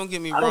mean, and don't get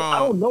me wrong. I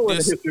don't know in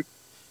the history.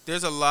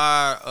 There's a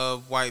lot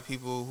of white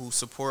people who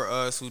support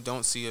us who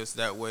don't see us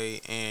that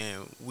way,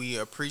 and we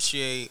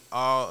appreciate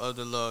all of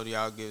the love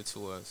y'all give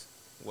to us.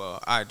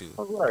 Well, I do.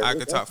 Right. I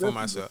could talk for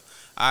myself.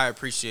 I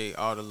appreciate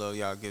all the love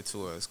y'all give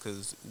to us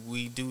because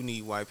we do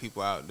need white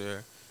people out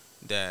there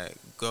that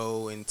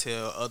go and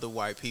tell other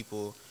white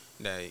people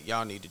that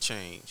y'all need to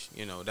change.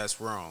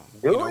 That's wrong.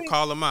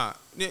 Call them out.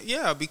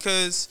 Yeah,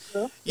 because,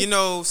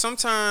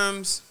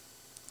 sometimes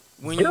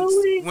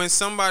when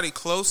somebody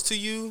close to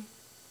you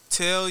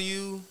tell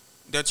you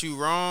that you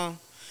wrong,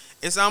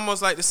 it's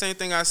almost like the same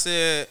thing I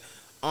said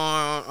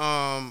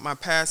on my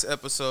past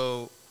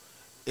episode.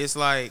 It's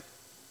like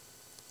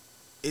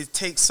it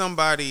takes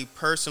somebody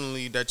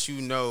personally that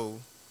to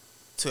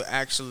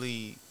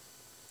actually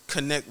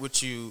connect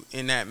with you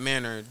in that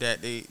manner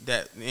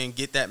and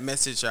get that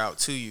message out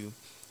to you.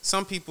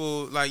 Some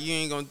people like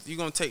you're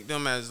gonna take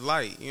them as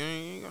light. You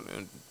ain't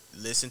gonna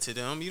listen to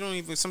them. You don't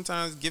even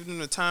sometimes give them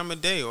the time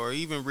of day or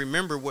even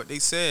remember what they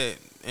said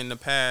in the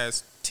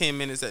past 10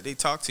 minutes that they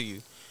talk to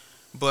you.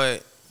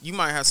 But you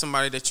might have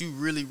somebody that you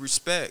really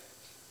respect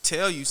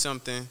tell you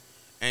something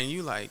and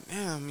you like,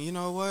 damn, you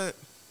know what?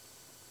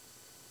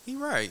 He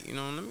right.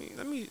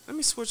 Let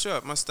me switch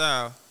up my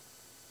style.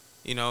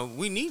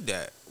 We need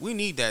that. We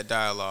need that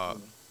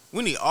dialogue.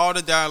 We need all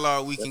the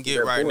dialogue we can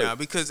get right now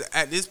because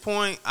at this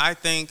point, I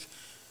think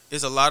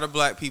there's a lot of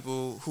black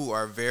people who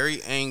are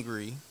very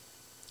angry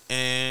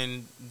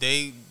and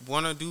they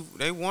want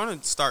to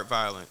start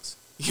violence.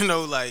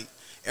 Like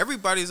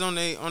everybody's on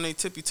their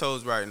tippy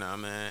toes right now,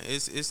 man.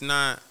 It's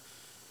not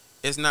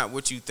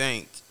what you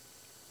think.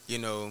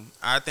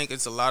 I think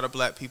it's a lot of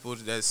black people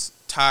that's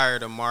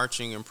tired of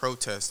marching and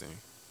protesting.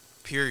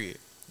 Period.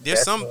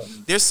 There's some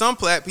Definitely. there's some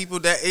black people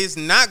that is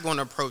not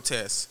gonna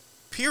protest.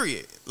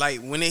 Period. Like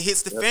when it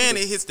hits the fan,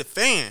 it hits the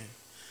fan.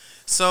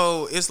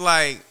 So it's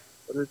like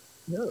But it's,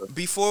 yeah,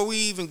 before we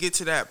even get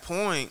to that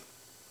point,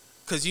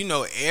 because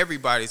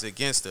everybody's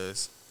against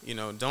us.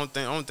 Don't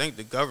think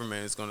the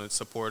government is going to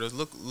support us.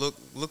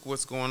 Look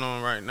what's going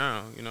on right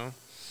now.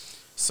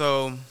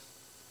 So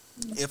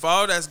if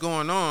all that's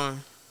going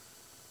on,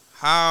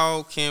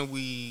 how can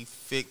we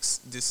fix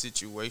this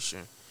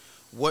situation?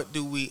 What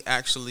do we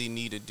actually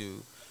need to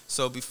do?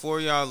 So before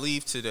y'all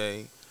leave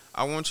today,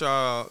 I want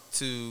y'all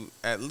to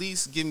at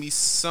least give me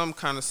some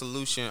kind of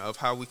solution of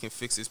how we can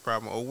fix this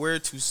problem or where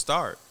to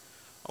start.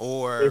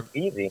 Or It's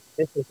easy.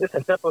 It's just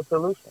a simple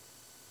solution,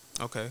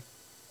 okay,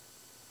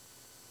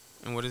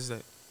 and what is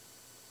that?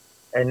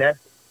 and that's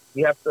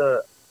you have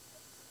to.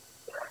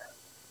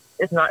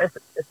 It's not a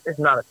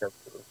simple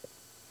solution,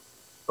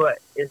 but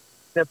it's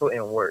simple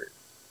in words.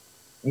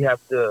 You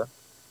have to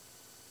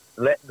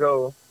let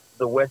go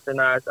the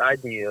westernized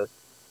ideas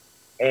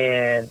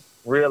and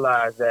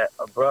realize that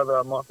a brother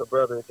amongst a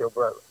brother is your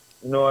brother.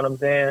 You know what I'm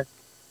saying?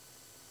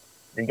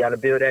 You got to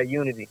build that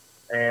unity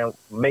and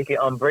make it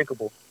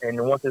unbreakable.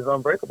 And once it's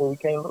unbreakable, we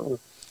can't lose.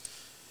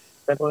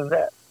 Simple as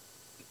that.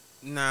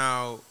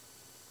 Now,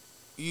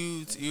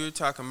 you're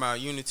talking about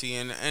unity,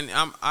 and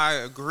I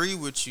agree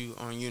with you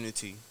on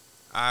unity.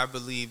 I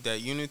believe that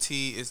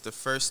unity is the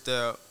first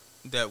step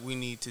that we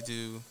need to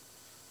do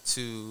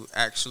to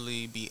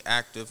actually be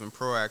active and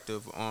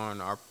proactive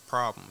on our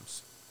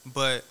problems.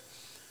 But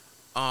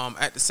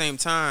at the same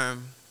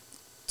time,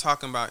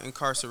 talking about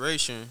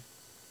incarceration,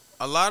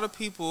 a lot of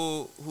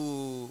people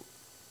who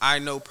I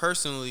know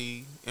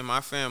personally in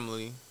my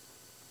family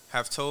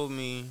have told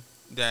me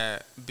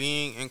that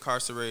being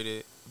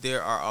incarcerated,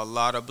 there are a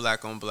lot of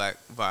black on black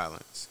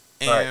violence.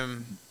 Right.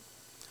 And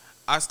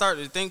I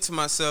started to think to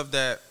myself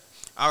that,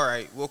 all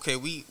right, okay,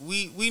 we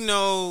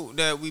know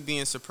that we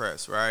being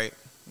suppressed, right?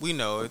 We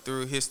know it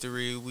through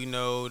history. We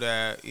know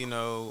that,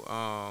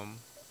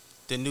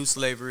 the new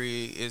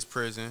slavery is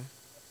prison.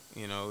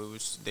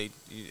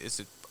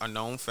 It's a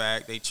known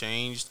fact. They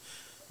changed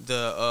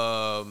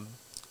the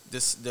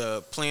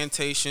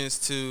plantations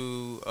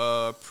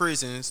to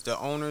prisons. The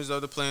owners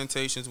of the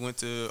plantations went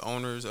to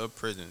owners of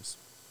prisons.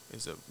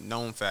 It's a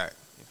known fact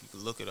if you can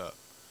look it up.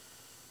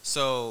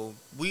 So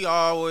we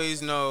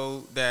always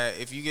know that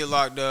if you get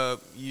locked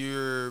up,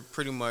 you're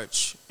pretty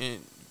much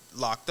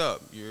locked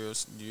up. You're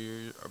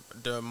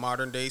the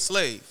modern day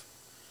slave.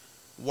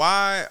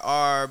 Why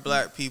are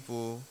black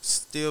people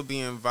still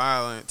being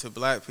violent to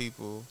black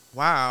people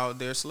while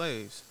they're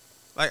slaves?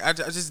 Like I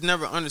just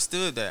never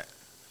understood that.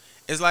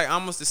 It's like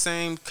almost the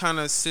same kind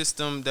of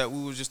system that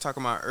we were just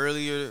talking about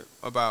earlier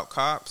about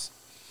cops.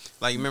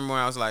 Like, you remember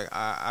when I was like,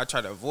 I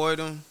try to avoid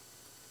them,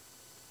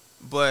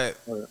 but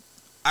yeah.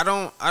 I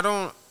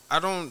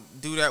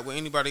don't do that with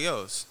anybody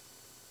else,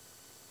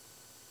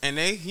 and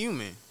they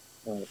human.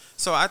 Right.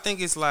 So I think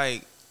it's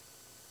like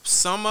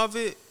some of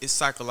it is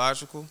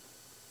psychological.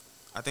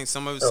 I think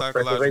some of it's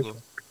psychological.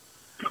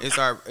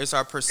 Self-preservation. It's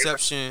our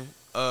perception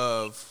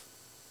of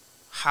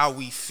how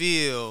we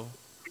feel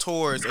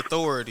towards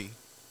authority.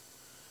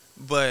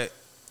 But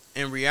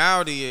in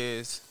reality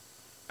is,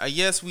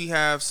 yes, we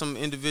have some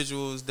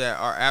individuals that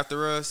are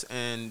after us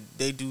and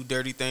they do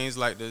dirty things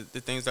like the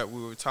things that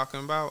we were talking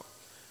about.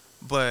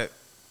 But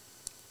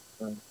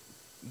Right.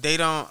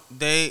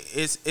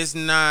 it's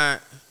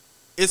not,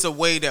 it's a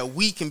way that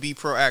we can be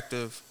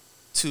proactive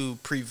to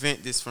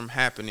prevent this from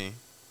happening.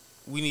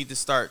 We need to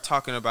start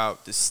talking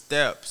about the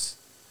steps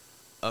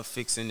of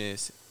fixing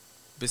this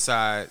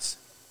besides,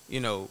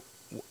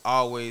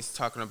 always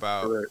talking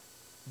about Correct.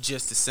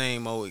 just the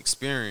same old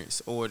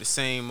experience or the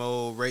same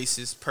old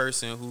racist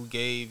person who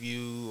gave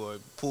you or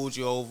pulled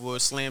you over,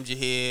 slammed your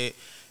head,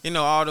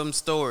 all them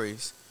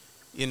stories.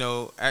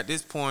 At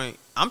this point,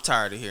 I'm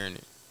tired of hearing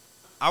it.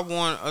 I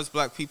want us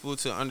black people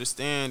to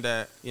understand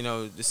that,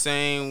 the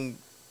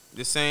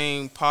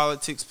same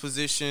politics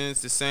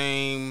positions, the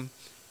same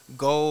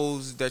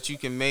goals that you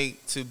can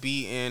make to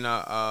be in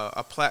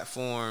a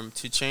platform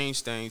to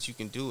change things, you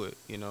can do it,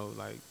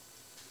 like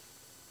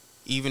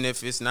even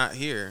if it's not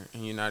here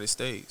in the United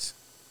States.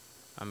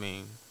 I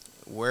mean,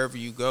 wherever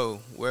you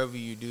go, wherever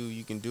you do,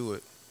 you can do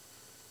it.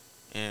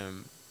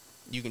 And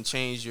you can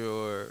change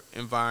your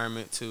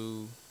environment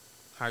to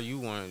how you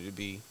want it to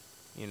be.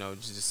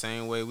 Just the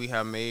same way we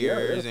have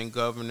mayors and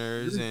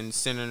governors and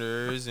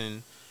senators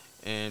and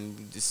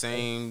the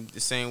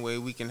same way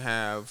we can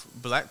have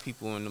black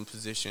people in them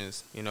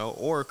positions,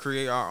 or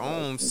create our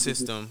own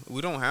system.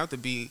 We don't have to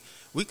be,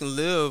 we can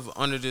live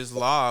under this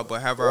law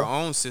but have our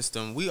own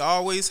system. We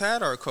always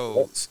had our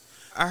codes.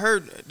 I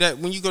heard that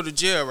when you go to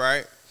jail,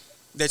 right,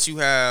 that you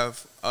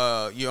have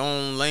your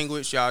own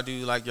language. Y'all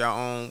do like your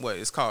own, what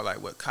it's called,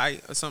 like what,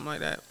 kite or something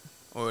like that,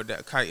 or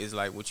that kite is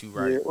like what you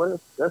write. Yeah, well,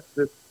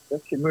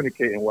 that's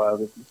communicating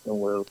wise. It's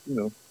somewhere else,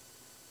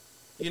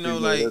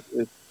 Like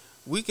it's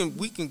we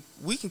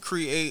can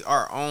create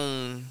our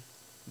own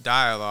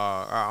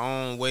dialogue, our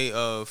own way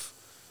of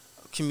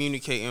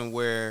communicating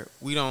where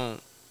we don't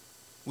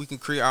We can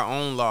create our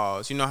own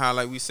laws. You know how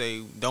like we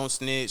say don't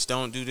snitch,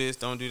 don't do this,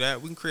 don't do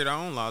that. We can create our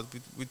own laws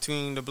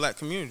between the black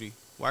community.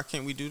 Why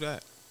can't we do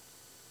that?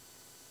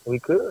 We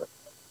could.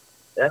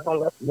 That's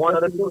one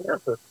of the two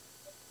answers.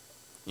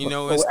 You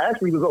know, So it's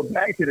actually, to go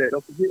back to that,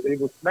 don't forget they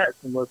were snatched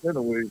from us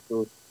anyway.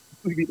 So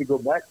we need to go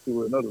back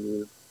to it. In other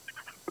words,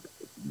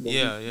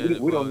 yeah,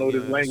 we don't know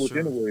this that's language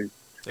true. anyway.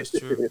 That's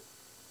true.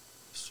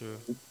 That's true.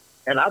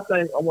 And I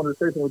think I wanted to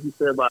say something what you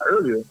said about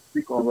earlier.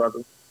 Speak on,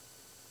 brother.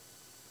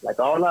 Like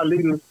all our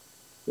leaders,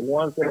 the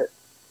ones that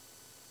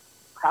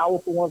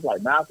powerful ones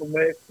like Malcolm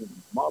X and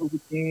Martin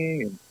Luther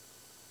King and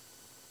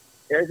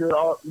Edgar,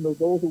 all those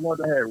are the ones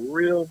that had a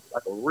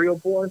real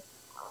voice.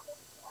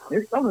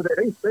 It's something that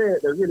they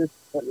said that really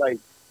like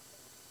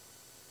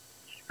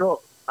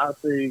struck, I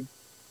say,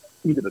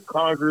 either the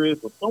Congress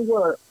or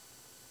somewhere.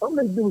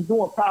 Something they was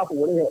doing powerful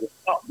where they had to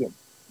stop them.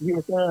 You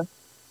know what I'm saying?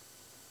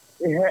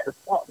 They had to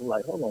stop them.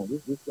 Like, hold on,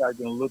 this guy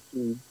getting a little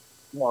too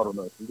smart on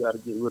us. We got to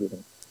get rid of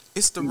him.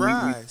 It's the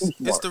rise.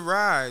 It's the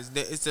rise.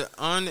 It's the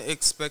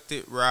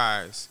unexpected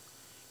rise.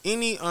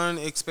 Any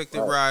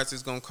unexpected rise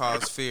is going to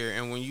cause fear.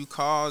 And when you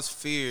cause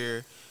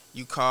fear,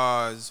 you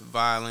cause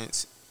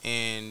violence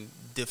and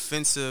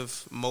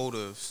defensive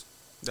motives.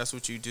 That's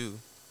what you do.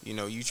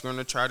 You're going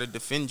to try to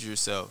defend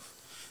yourself.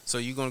 So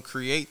you're going to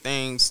create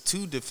things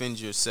to defend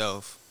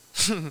yourself.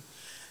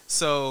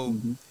 So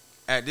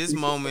at this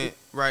moment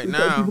right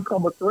now, you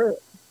become a threat.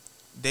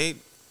 They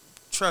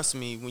trust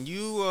me, when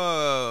you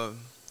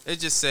let's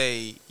just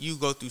say you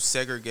go through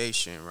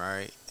segregation,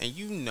 right? And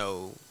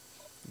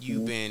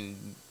you've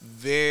been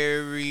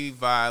very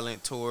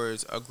violent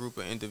towards a group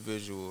of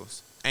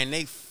individuals and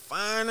they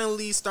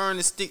finally starting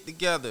to stick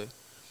together.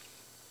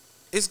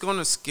 It's going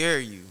to scare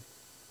you.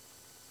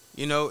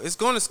 It's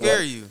going to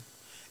scare you.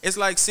 It's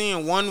like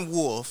seeing one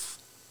wolf,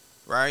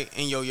 right,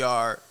 in your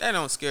yard. That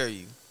don't scare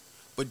you.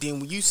 But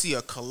then when you see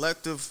a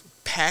collective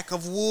pack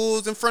of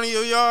wolves in front of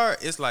your yard,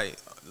 it's like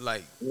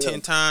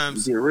 10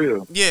 times. You get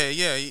real.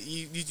 Yeah.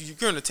 You're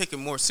going to take it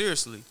more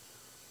seriously.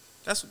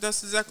 That's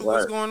exactly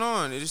what's going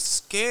on. They're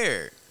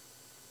scared.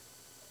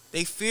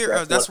 They fear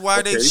us. That's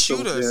why they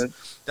shoot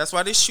us. That's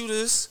why they shoot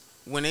us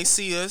when they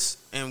see us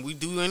and we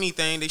do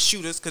anything. They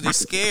shoot us because they're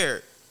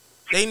scared.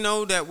 They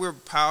know that we're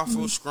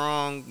powerful,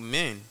 strong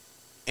men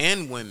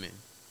and women.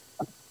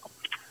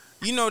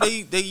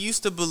 They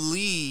used to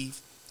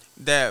believe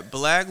that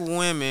black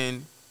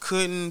women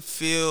couldn't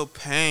feel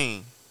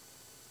pain.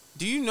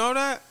 Do you know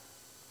that?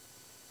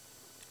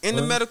 In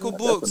the medical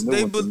books,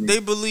 they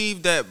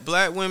believe that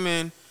black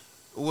women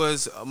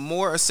was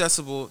more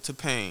accessible to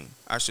pain,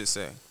 I should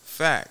say.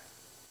 Fact.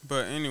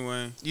 But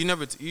anyway, you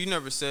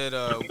never said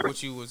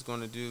what you was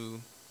going to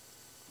do.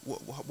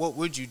 What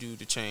would you do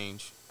to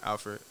change,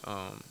 Alfred?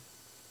 I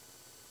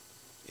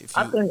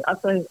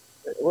think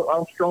what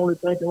I'm strongly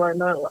thinking right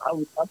now, I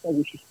think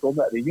we should go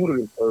back to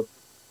unity first.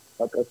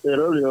 Like I said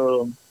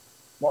earlier,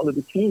 Martin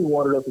Luther King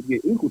wanted us to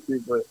get equality,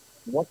 but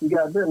once we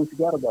got there, we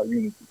forgot about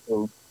unity.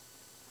 So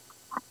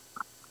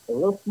a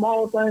little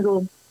small thing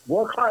of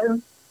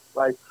boycotting,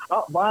 like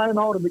stop buying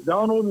all the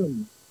McDonald's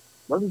and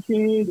Burger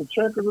King and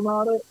Checkers and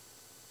all that,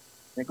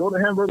 and go to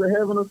Hamburger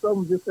Heaven or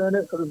something, just saying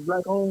that because it's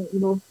black owned,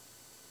 and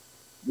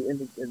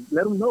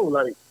let them know,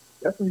 like,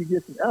 that's when you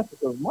get some answers.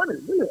 Because money,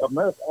 really,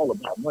 America's all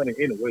about money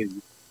anyway.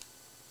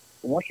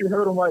 But once you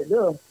heard them right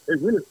there, they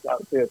really start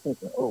to pay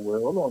attention. Oh, well,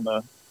 hold on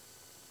now.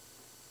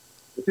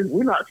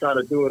 We're not trying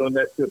to do it on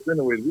that tip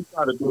anyway. We're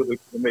trying to do it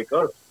to make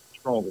us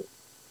stronger.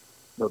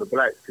 The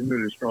black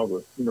community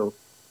stronger.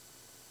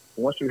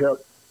 Once you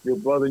help your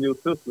brother and your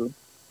sister,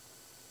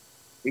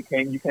 you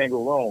can't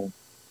go wrong.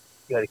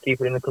 You got to keep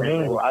it in the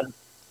community. So I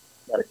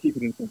got to keep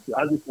it in the community.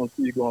 I just want to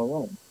see you going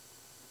wrong.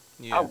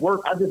 Yeah. I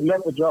just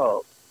left a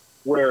job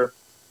where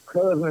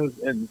cousins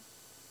and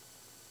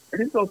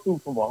this goes through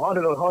from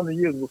 100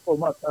 years before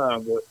my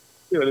time, but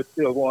still, it's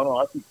still going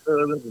on. I see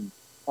cousins and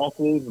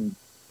uncles and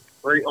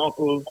great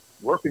uncles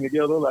working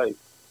together. Like,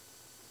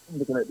 I'm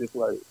looking at this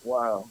like,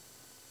 wow,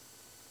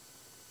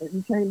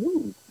 you can't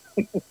lose.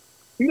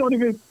 He don't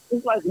even.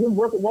 It's like him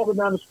walking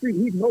down the street.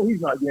 He know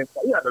he's not getting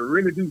fired. He had to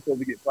really do something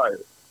to get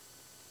fired.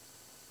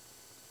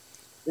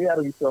 There had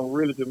to be some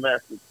really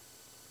dramatic.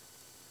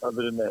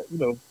 Other than that,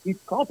 he's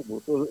comfortable.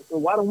 So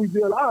why don't we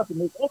build ours to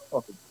make us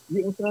comfortable?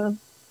 You know what I'm saying?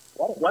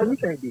 Why we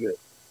can't do that?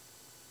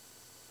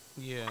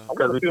 Yeah.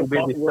 Because we're too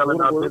busy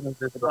selling our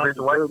businesses to the rich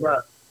white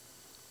guy.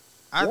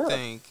 I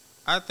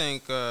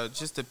think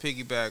just to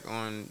piggyback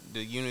on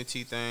the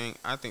unity thing,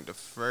 I think the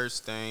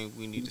first thing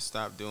we need to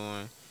stop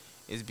doing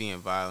is being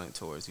violent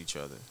towards each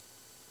other.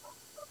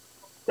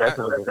 That's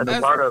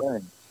a part of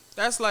it.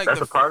 That's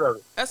a part of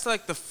it. That's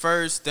like the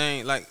first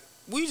thing. Like,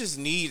 we just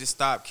need to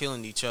stop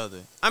killing each other.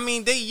 I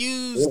mean, they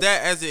use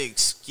that as an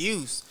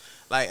excuse.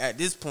 Like, at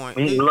this point,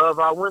 we love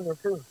our women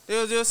too.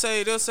 They'll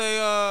say,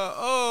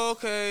 oh,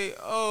 okay,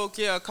 oh,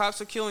 yeah,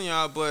 cops are killing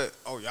y'all, but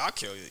y'all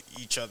kill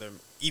each other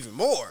even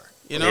more.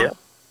 Yeah.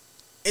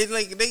 It's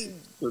like they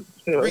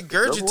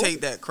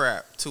regurgitate that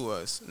crap to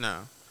us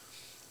now.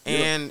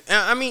 And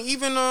I mean,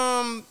 even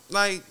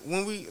like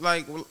when we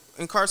like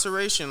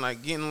incarceration,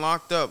 like getting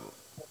locked up,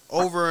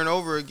 over and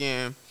over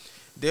again,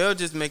 they'll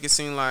just make it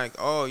seem like,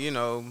 oh, you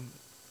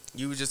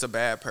was just a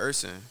bad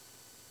person.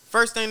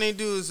 First thing they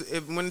do is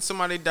when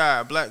somebody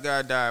died, a black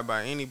guy died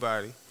by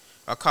anybody,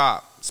 a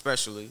cop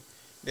especially,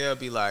 they'll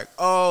be like,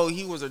 oh,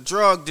 he was a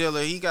drug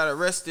dealer. He got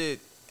arrested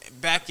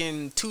back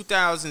in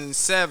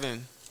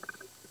 2007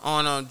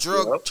 on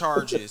drug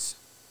charges.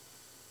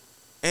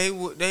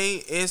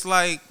 It's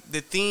like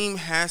the theme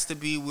has to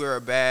be we're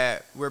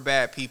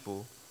bad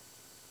people.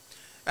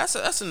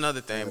 That's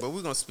another thing, but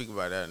we're gonna speak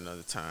about that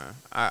another time.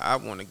 I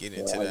want to get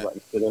into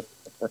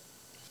that.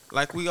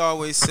 Like we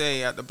always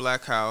say at the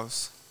Black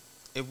House,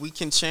 if we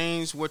can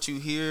change what you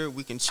hear,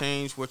 we can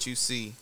change what you see.